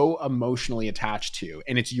so emotionally attached to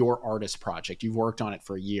and it's your artist project, you've worked on it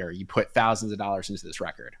for a year, you put thousands of dollars into this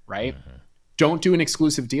record, right? Don't do an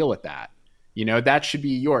exclusive deal with that. That should be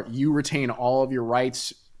you retain all of your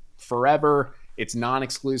rights forever. It's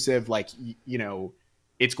non-exclusive.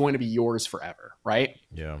 It's going to be yours forever, right?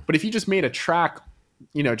 Yeah. But if you just made a track,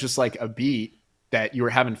 just like a beat that you were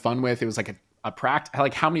having fun with, it was like a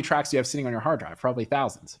practice. How many tracks do you have sitting on your hard drive? Probably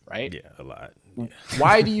thousands, right? Yeah, a lot. Yeah.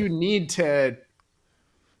 Why do you need to,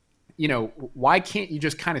 why can't you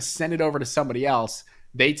just kind of send it over to somebody else?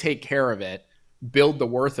 They take care of it, build the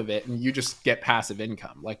worth of it, and you just get passive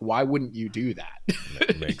income. Why wouldn't you do that?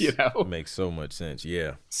 Makes so much sense.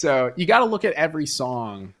 Yeah. So you got to look at every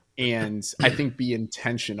song and I think be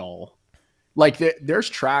intentional. There's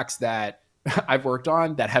tracks that I've worked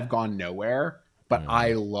on that have gone nowhere, but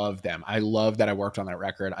I love them. I love that I worked on that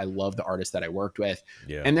record. I love the artist that I worked with.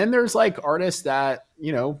 Yeah. And then there's artists that,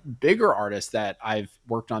 bigger artists that I've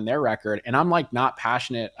worked on their record and I'm not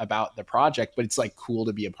passionate about the project, but it's cool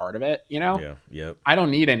to be a part of it, Yeah. Yep. I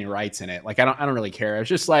don't need any rights in it. I don't really care. It's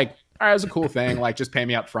just all right, it's a cool thing. Just pay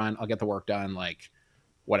me up front. I'll get the work done.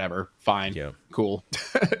 Whatever. Fine. Yeah. Cool.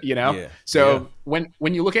 Yeah. So when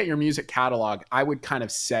you look at your music catalog, I would kind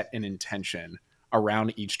of set an intention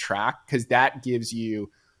around each track, because that gives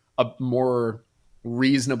you a more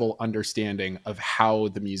reasonable understanding of how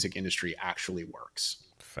the music industry actually works.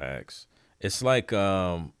 Facts. It's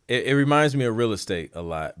it reminds me of real estate a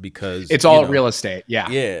lot, because it's all real estate. Yeah.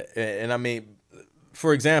 Yeah. And I mean,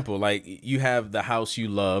 for example, you have the house you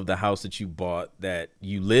love, the house that you bought that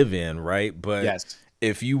you live in, right? But yes.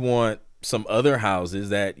 if you want some other houses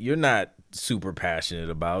that you're not super passionate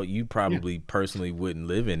about. You probably personally wouldn't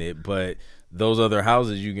live in it, but those other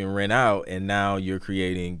houses you can rent out, and now you're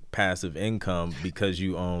creating passive income because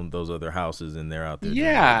you own those other houses and they're out there.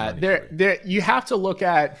 Yeah, there you have to look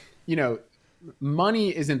at,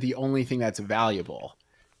 money isn't the only thing that's valuable.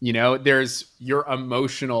 There's your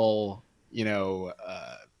emotional,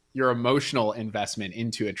 your emotional investment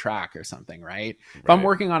into a track or something, right? If I'm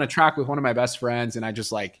working on a track with one of my best friends and I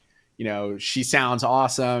just like, she sounds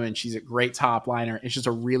awesome and she's a great top liner, it's just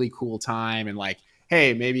a really cool time. And like,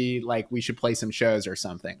 hey, maybe like we should play some shows or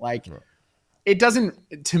something. Like it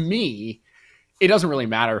doesn't, to me, it doesn't really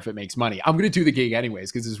matter if it makes money. I'm going to do the gig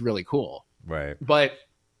anyways because it's really cool. Right. But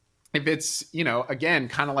if it's, again,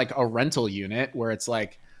 kind of like a rental unit where it's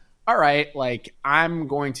like, all right, like I'm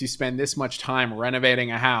going to spend this much time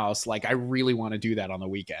renovating a house. Like I really want to do that on the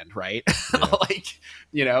weekend, right? Yeah.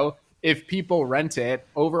 Like, if people rent it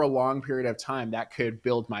over a long period of time, that could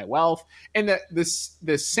build my wealth. And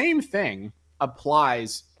the same thing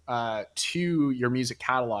applies to your music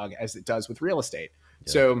catalog as it does with real estate.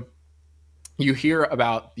 Yeah. So you hear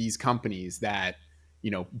about these companies that,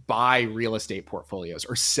 buy real estate portfolios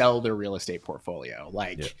or sell their real estate portfolio.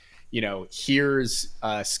 Like, here's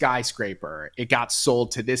a skyscraper. It got sold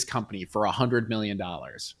to this company for $100 million,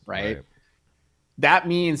 right? That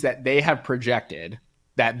means that they have projected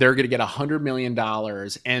that they're going to get $100 million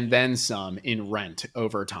and then some in rent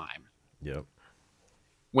over time. Yep.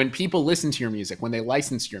 When people listen to your music, when they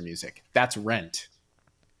license your music, that's rent.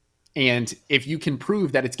 And if you can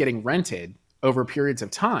prove that it's getting rented over periods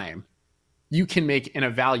of time, you can make an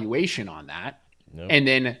evaluation on that and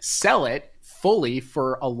then sell it fully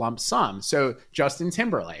for a lump sum. So Justin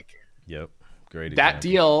Timberlake. Yep. Great example. That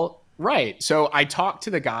deal, right. So I talked to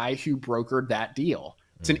the guy who brokered that deal.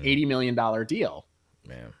 It's an $80 million deal.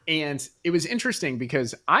 Man. And it was interesting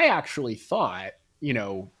because I actually thought,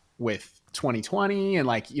 with 2020 and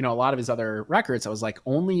like, a lot of his other records, I was like,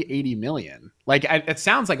 only 80 million. Like it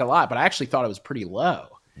sounds like a lot, but I actually thought it was pretty low.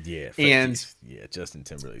 Yeah. Justin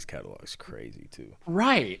Timberlake's catalog is crazy too.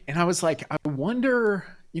 Right. And I was like, I wonder,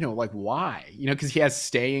 like why, because he has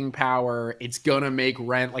staying power. It's going to make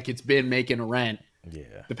rent. Like it's been making rent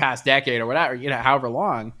the past decade or whatever, however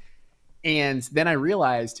long. And then I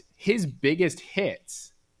realized his biggest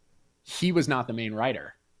hits, he was not the main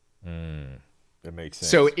writer. That makes sense.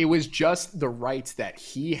 So it was just the rights that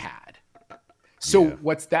he had. So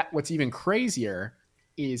what's even crazier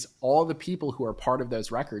is all the people who are part of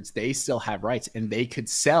those records, they still have rights and they could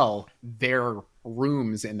sell their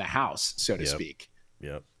rooms in the house, so to speak.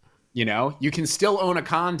 Yep. You can still own a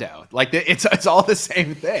condo. Like it's all the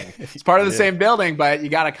same thing. It's part of the same building, but you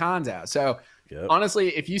got a condo. So honestly,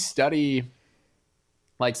 if you study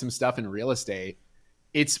like some stuff in real estate,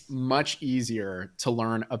 it's much easier to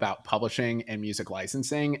learn about publishing and music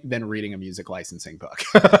licensing than reading a music licensing book.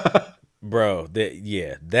 Bro,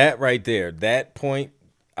 that right there, that point,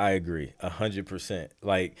 I agree 100%.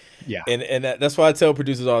 Like, and that's why I tell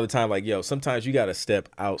producers all the time, like, yo, sometimes you got to step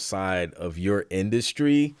outside of your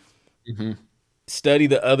industry, study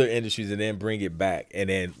the other industries, and then bring it back, and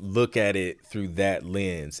then look at it through that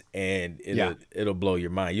lens, and it'll blow your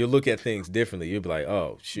mind. You'll look at things differently. You'll be like,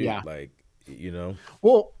 oh shoot, like.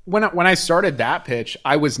 Well, when I started that pitch,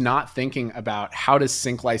 I was not thinking about how does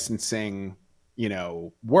sync licensing,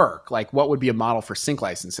 work? Like what would be a model for sync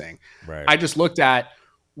licensing? Right. I just looked at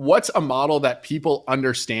what's a model that people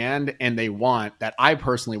understand and they want, that I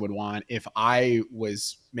personally would want if I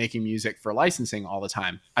was making music for licensing all the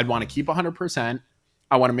time. I'd want to keep 100%.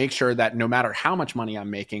 I want to make sure that no matter how much money I'm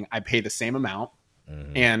making, I pay the same amount.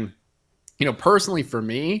 And, personally for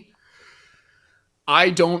me, I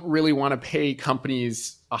don't really want to pay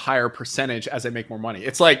companies a higher percentage as I make more money.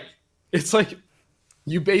 It's like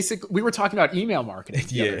we were talking about email marketing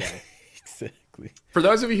the other day. Exactly. For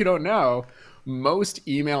those of you who don't know, most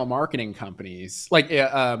email marketing companies, like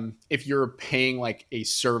if you're paying like a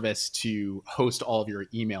service to host all of your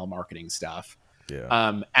email marketing stuff,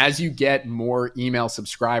 as you get more email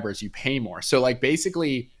subscribers, you pay more. So like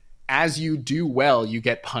basically as you do well, you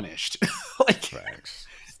get punished.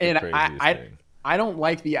 And I don't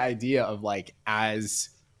like the idea of like, as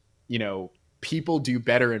people do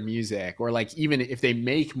better in music, or like, even if they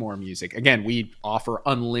make more music, again, we offer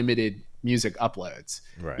unlimited music uploads,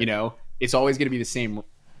 it's always going to be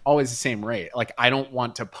always the same rate. Like, I don't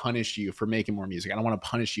want to punish you for making more music. I don't want to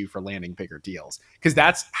punish you for landing bigger deals. Cause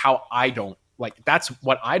that's that's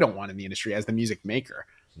what I don't want in the industry as the music maker.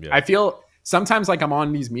 I feel sometimes like I'm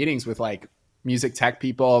on these meetings with like music tech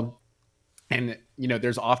people, and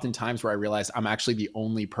there's often times where I realize I'm actually the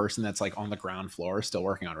only person that's like on the ground floor still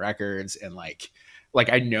working on records. And like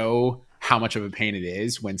I know how much of a pain it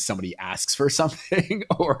is when somebody asks for something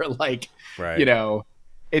or like, Right. you know,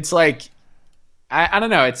 it's like, I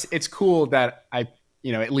don't know. It's cool that I,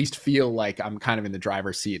 you know, at least feel like I'm kind of in the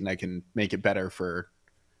driver's seat and I can make it better for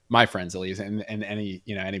my friends at least. And any,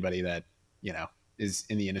 you know, anybody that, you know, is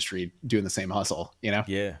in the industry doing the same hustle, you know?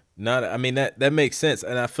 Yeah. Not, I mean, that makes sense.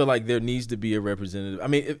 And I feel like there needs to be a representative. I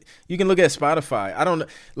mean, if, you can look at Spotify. I don't know.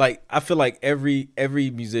 Like, I feel like every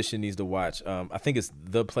musician needs to watch. I think it's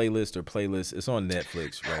The Playlist or Playlist. It's on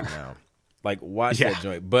Netflix right now. Like, watch that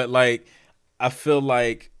joint. But like, I feel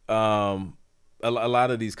like a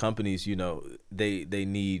lot of these companies, you know, they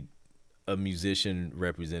need a musician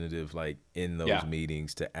representative like in those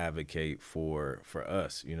meetings to advocate for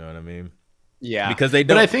us. You know what I mean? Yeah, because they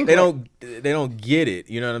don't. I think they don't get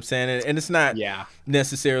it. You know what I'm saying? And it's not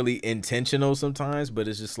necessarily intentional sometimes, but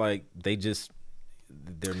it's just like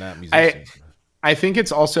they're not musicians. I think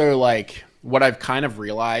it's also like what I've kind of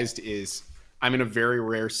realized is I'm in a very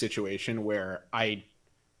rare situation where I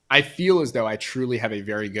feel as though I truly have a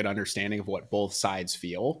very good understanding of what both sides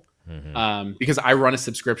feel. Because I run a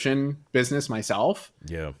subscription business myself.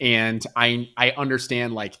 Yeah. And I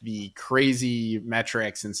understand like the crazy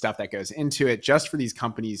metrics and stuff that goes into it just for these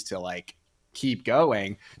companies to like keep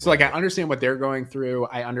going. So like I understand what they're going through.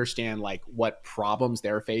 I understand like what problems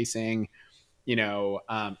they're facing, you know,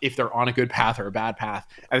 if they're on a good path or a bad path.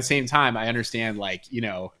 At the same time, I understand like, you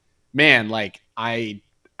know, man, like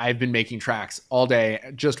I've been making tracks all day,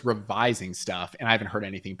 just revising stuff, and I haven't heard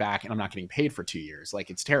anything back, and I'm not getting paid for 2 years. Like,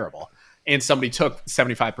 it's terrible. And somebody took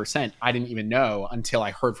 75%. I didn't even know until I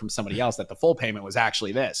heard from somebody else that the full payment was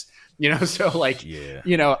actually this, you know? So like,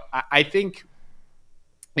 you know, I think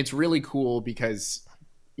it's really cool because,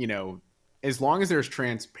 you know, as long as there's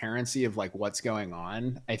transparency of like what's going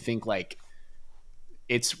on, I think like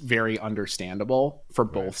it's very understandable for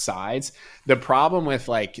both sides. The problem with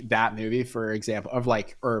like that movie, for example, of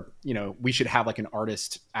like, or, you know, we should have like an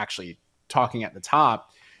artist actually talking at the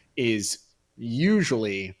top, is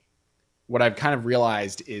usually what I've kind of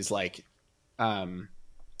realized is like, you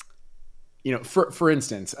know, for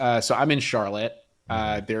instance, so I'm in Charlotte.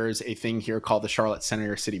 There's a thing here called the Charlotte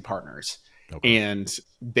Center City Partners. Okay. And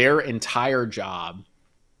their entire job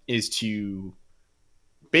is to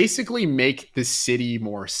basically make the city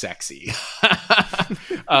more sexy.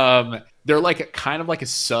 They're like kind of like a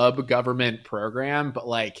sub-government program, but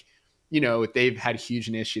like, you know, they've had huge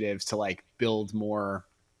initiatives to like build more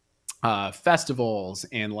festivals,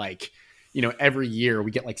 and like, you know, every year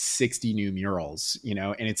we get like 60 new murals, you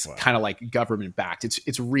know, and it's kind of like government backed.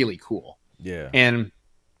 It's really cool. Yeah. And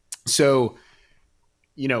so,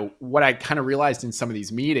 you know, what I kind of realized in some of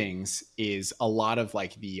these meetings is a lot of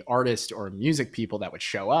like the artist or music people that would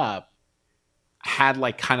show up had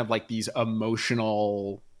like kind of like these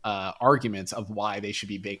emotional arguments of why they should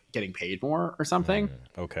be getting paid more or something.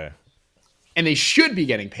 Okay. And they should be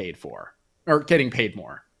getting paid for or getting paid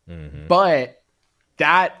more. But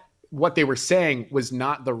that what they were saying was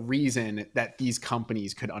not the reason that these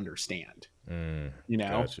companies could understand. You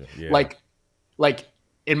know, gotcha. Yeah. like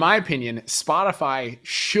in my opinion, Spotify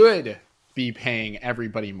should be paying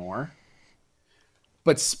everybody more,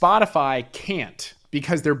 but Spotify can't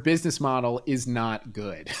because their business model is not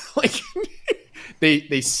good. Like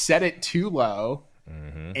they set it too low,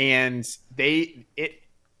 and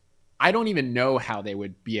I don't even know how they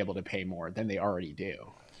would be able to pay more than they already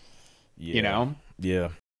do. Yeah. You know? Yeah.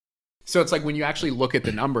 So it's like when you actually look at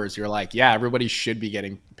the numbers, you're like, yeah, everybody should be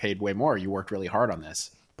getting paid way more. You worked really hard on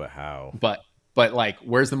this. But how? But like,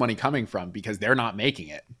 where's the money coming from? Because they're not making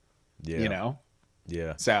it. Yeah. You know?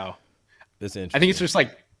 Yeah. So that's interesting. I think it's just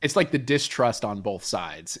like, it's like the distrust on both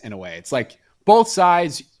sides in a way. It's like both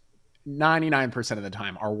sides 99% of the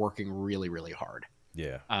time are working really, really hard.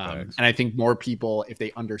 Yeah. And I think more people, if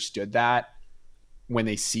they understood that, when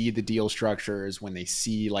they see the deal structures, when they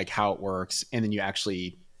see like how it works, and then you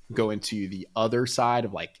actually go into the other side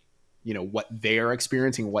of like, you know, what they're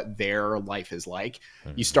experiencing, what their life is like,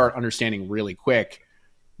 you start understanding really quick,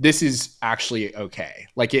 this is actually okay.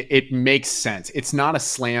 Like it makes sense. It's not a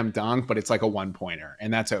slam dunk, but it's like a 1-pointer,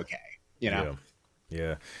 and that's okay. You know?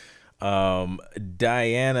 Yeah.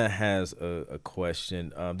 Diana has a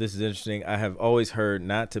question. This is interesting. I have always heard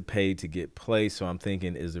not to pay to get play, so I'm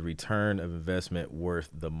thinking, is the return of investment worth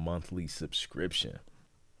the monthly subscription?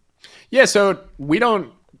 Yeah, so we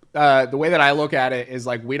don't, the way that I look at it is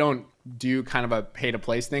like, we don't do kind of a pay to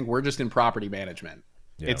place thing. We're just in property management.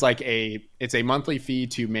 Yeah. It's like it's a monthly fee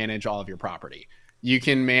to manage all of your property. You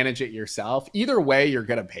can manage it yourself. Either way, you're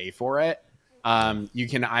going to pay for it. You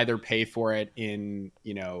can either pay for it in,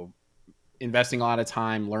 you know, investing a lot of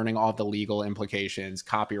time, learning all of the legal implications,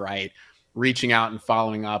 copyright, reaching out and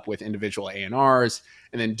following up with individual A&Rs,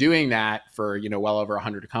 and then doing that for, well over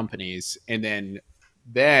 100 companies, and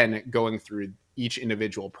then going through each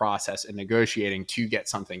individual process and negotiating to get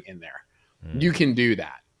something in there. You can do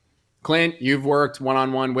that. Clint, you've worked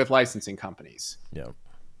one-on-one with licensing companies. Yeah.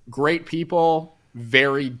 Great people,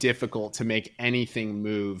 very difficult to make anything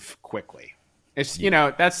move quickly. It's,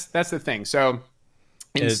 that's the thing. So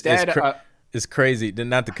instead, it's crazy,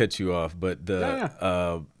 not to cut you off, but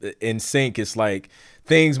in sync, it's like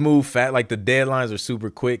things move fast, like the deadlines are super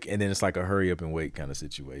quick, and then it's like a hurry up and wait kind of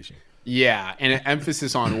situation. Yeah, and an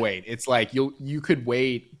emphasis on wait. It's like you could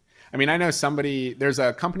wait. I mean, I know there's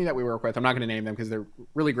a company that we work with. I'm not going to name them because they're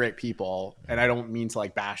really great people, and I don't mean to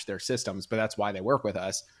like bash their systems, but that's why they work with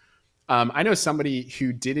us. I know somebody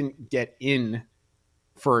who didn't get in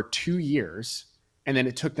for 2 years, and then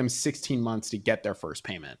it took them 16 months to get their first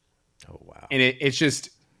payment. Oh, wow. And it's just,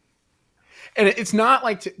 and it's not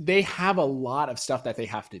like they have a lot of stuff that they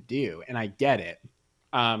have to do, and I get it.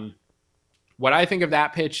 What I think of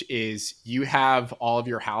that pitch is you have all of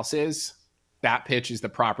your houses. That pitch is the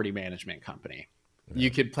property management company. Yeah.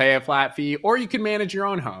 You could pay a flat fee, or you can manage your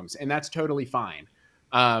own homes, and that's totally fine.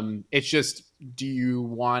 It's just, do you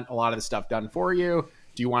want a lot of the stuff done for you?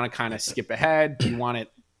 Do you want to kind of skip ahead?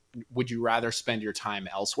 Would you rather spend your time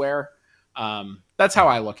elsewhere? That's how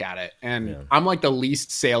I look at it. And I'm like the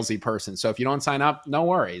least salesy person. So if you don't sign up, no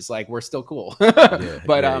worries. Like, we're still cool.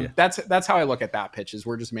 That's how I look at that pitch, is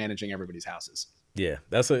we're just managing everybody's houses. Yeah.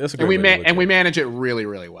 That's a great and we manage it really,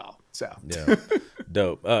 really well. So yeah.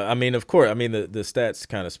 Dope. I mean, of course, the stats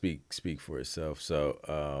kind of speak for itself.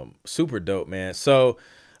 So, super dope, man. So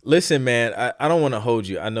listen, man, I don't want to hold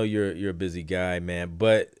you. I know you're a busy guy, man,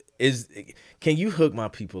 but can you hook my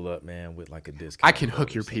people up, man, with like a discount? I can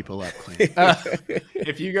hook your people up, Clint.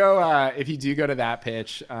 If you do go to that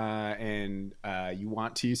pitch and you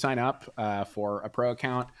want to sign up for a pro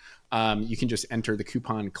account, you can just enter the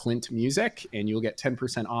coupon Clint Music, and you'll get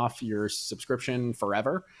 10% off your subscription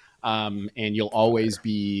forever. And you'll always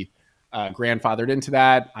be grandfathered into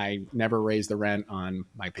that. I never raise the rent on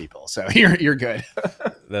my people, so you're good.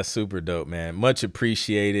 That's super dope, man. Much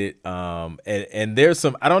appreciated. And there's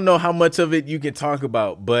some, I don't know how much of it you can talk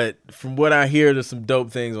about, but from what I hear, there's some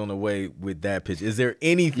dope things on the way with that pitch. Is there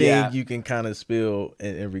anything you can kind of spill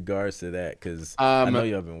in regards to that? Because I know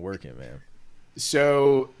y'all been working, man.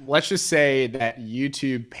 So let's just say that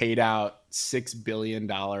YouTube paid out $6 billion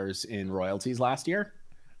in royalties last year.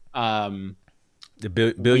 The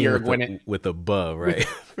billion with a buh, right?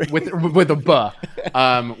 with a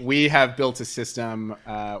buh. We have built a system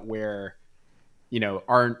where,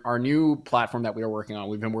 our new platform that we are working on,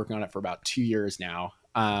 we've been working on it for about 2 years now.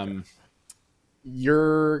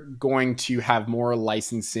 You're going to have more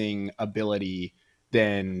licensing ability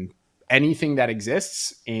than anything that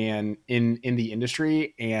exists and in the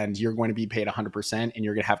industry, and you're going to be paid 100%, and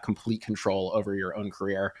you're going to have complete control over your own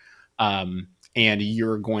career. And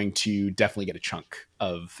you're going to definitely get a chunk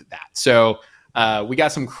of that. So we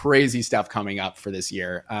got some crazy stuff coming up for this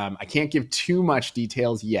year. I can't give too much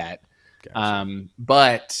details yet, gotcha.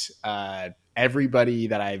 But everybody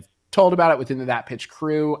that I've told about it within the That Pitch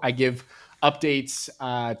crew, I give updates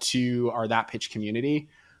to our That Pitch community.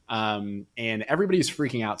 And everybody's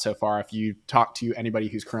freaking out so far. If you talk to anybody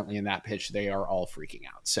who's currently in That Pitch, they are all freaking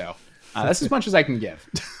out. So that's as much as I can give.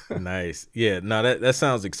 Nice. Yeah, no, that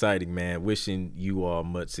sounds exciting, man. Wishing you all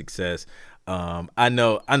much success. I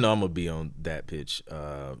know I'm gonna be on That Pitch.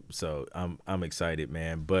 So I'm excited,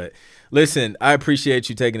 man. But listen, I appreciate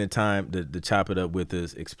you taking the time to chop it up with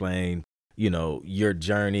us, explain, your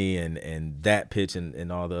journey and That Pitch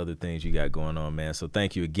and all the other things you got going on, man. So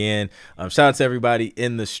thank you again. Shout out to everybody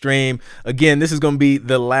in the stream. Again, this is going to be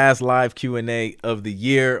the last live Q&A of the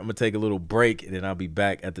year. I'm going to take a little break, and then I'll be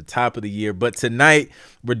back at the top of the year. But tonight,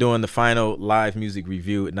 we're doing the final live music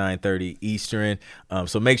review at 9:30 Eastern.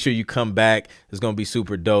 So make sure you come back. It's going to be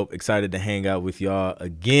super dope. Excited to hang out with y'all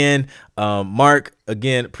again. Mark,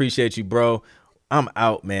 again, appreciate you, bro. I'm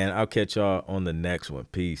out, man. I'll catch y'all on the next one.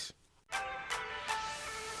 Peace.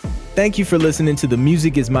 Thank you for listening to the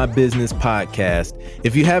Music is My Business podcast.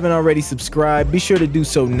 If you haven't already subscribed, be sure to do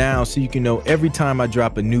so now so you can know every time I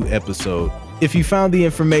drop a new episode. If you found the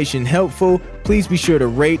information helpful, please be sure to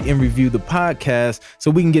rate and review the podcast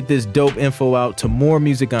so we can get this dope info out to more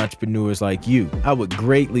music entrepreneurs like you. I would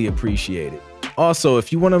greatly appreciate it. Also,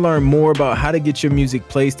 if you want to learn more about how to get your music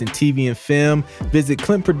placed in TV and film, visit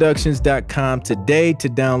clintproductions.com today to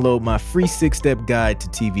download my free 6-step guide to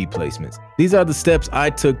TV placements. These are the steps I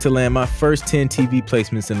took to land my first 10 TV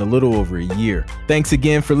placements in a little over a year. Thanks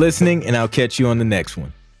again for listening, and I'll catch you on the next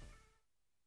one.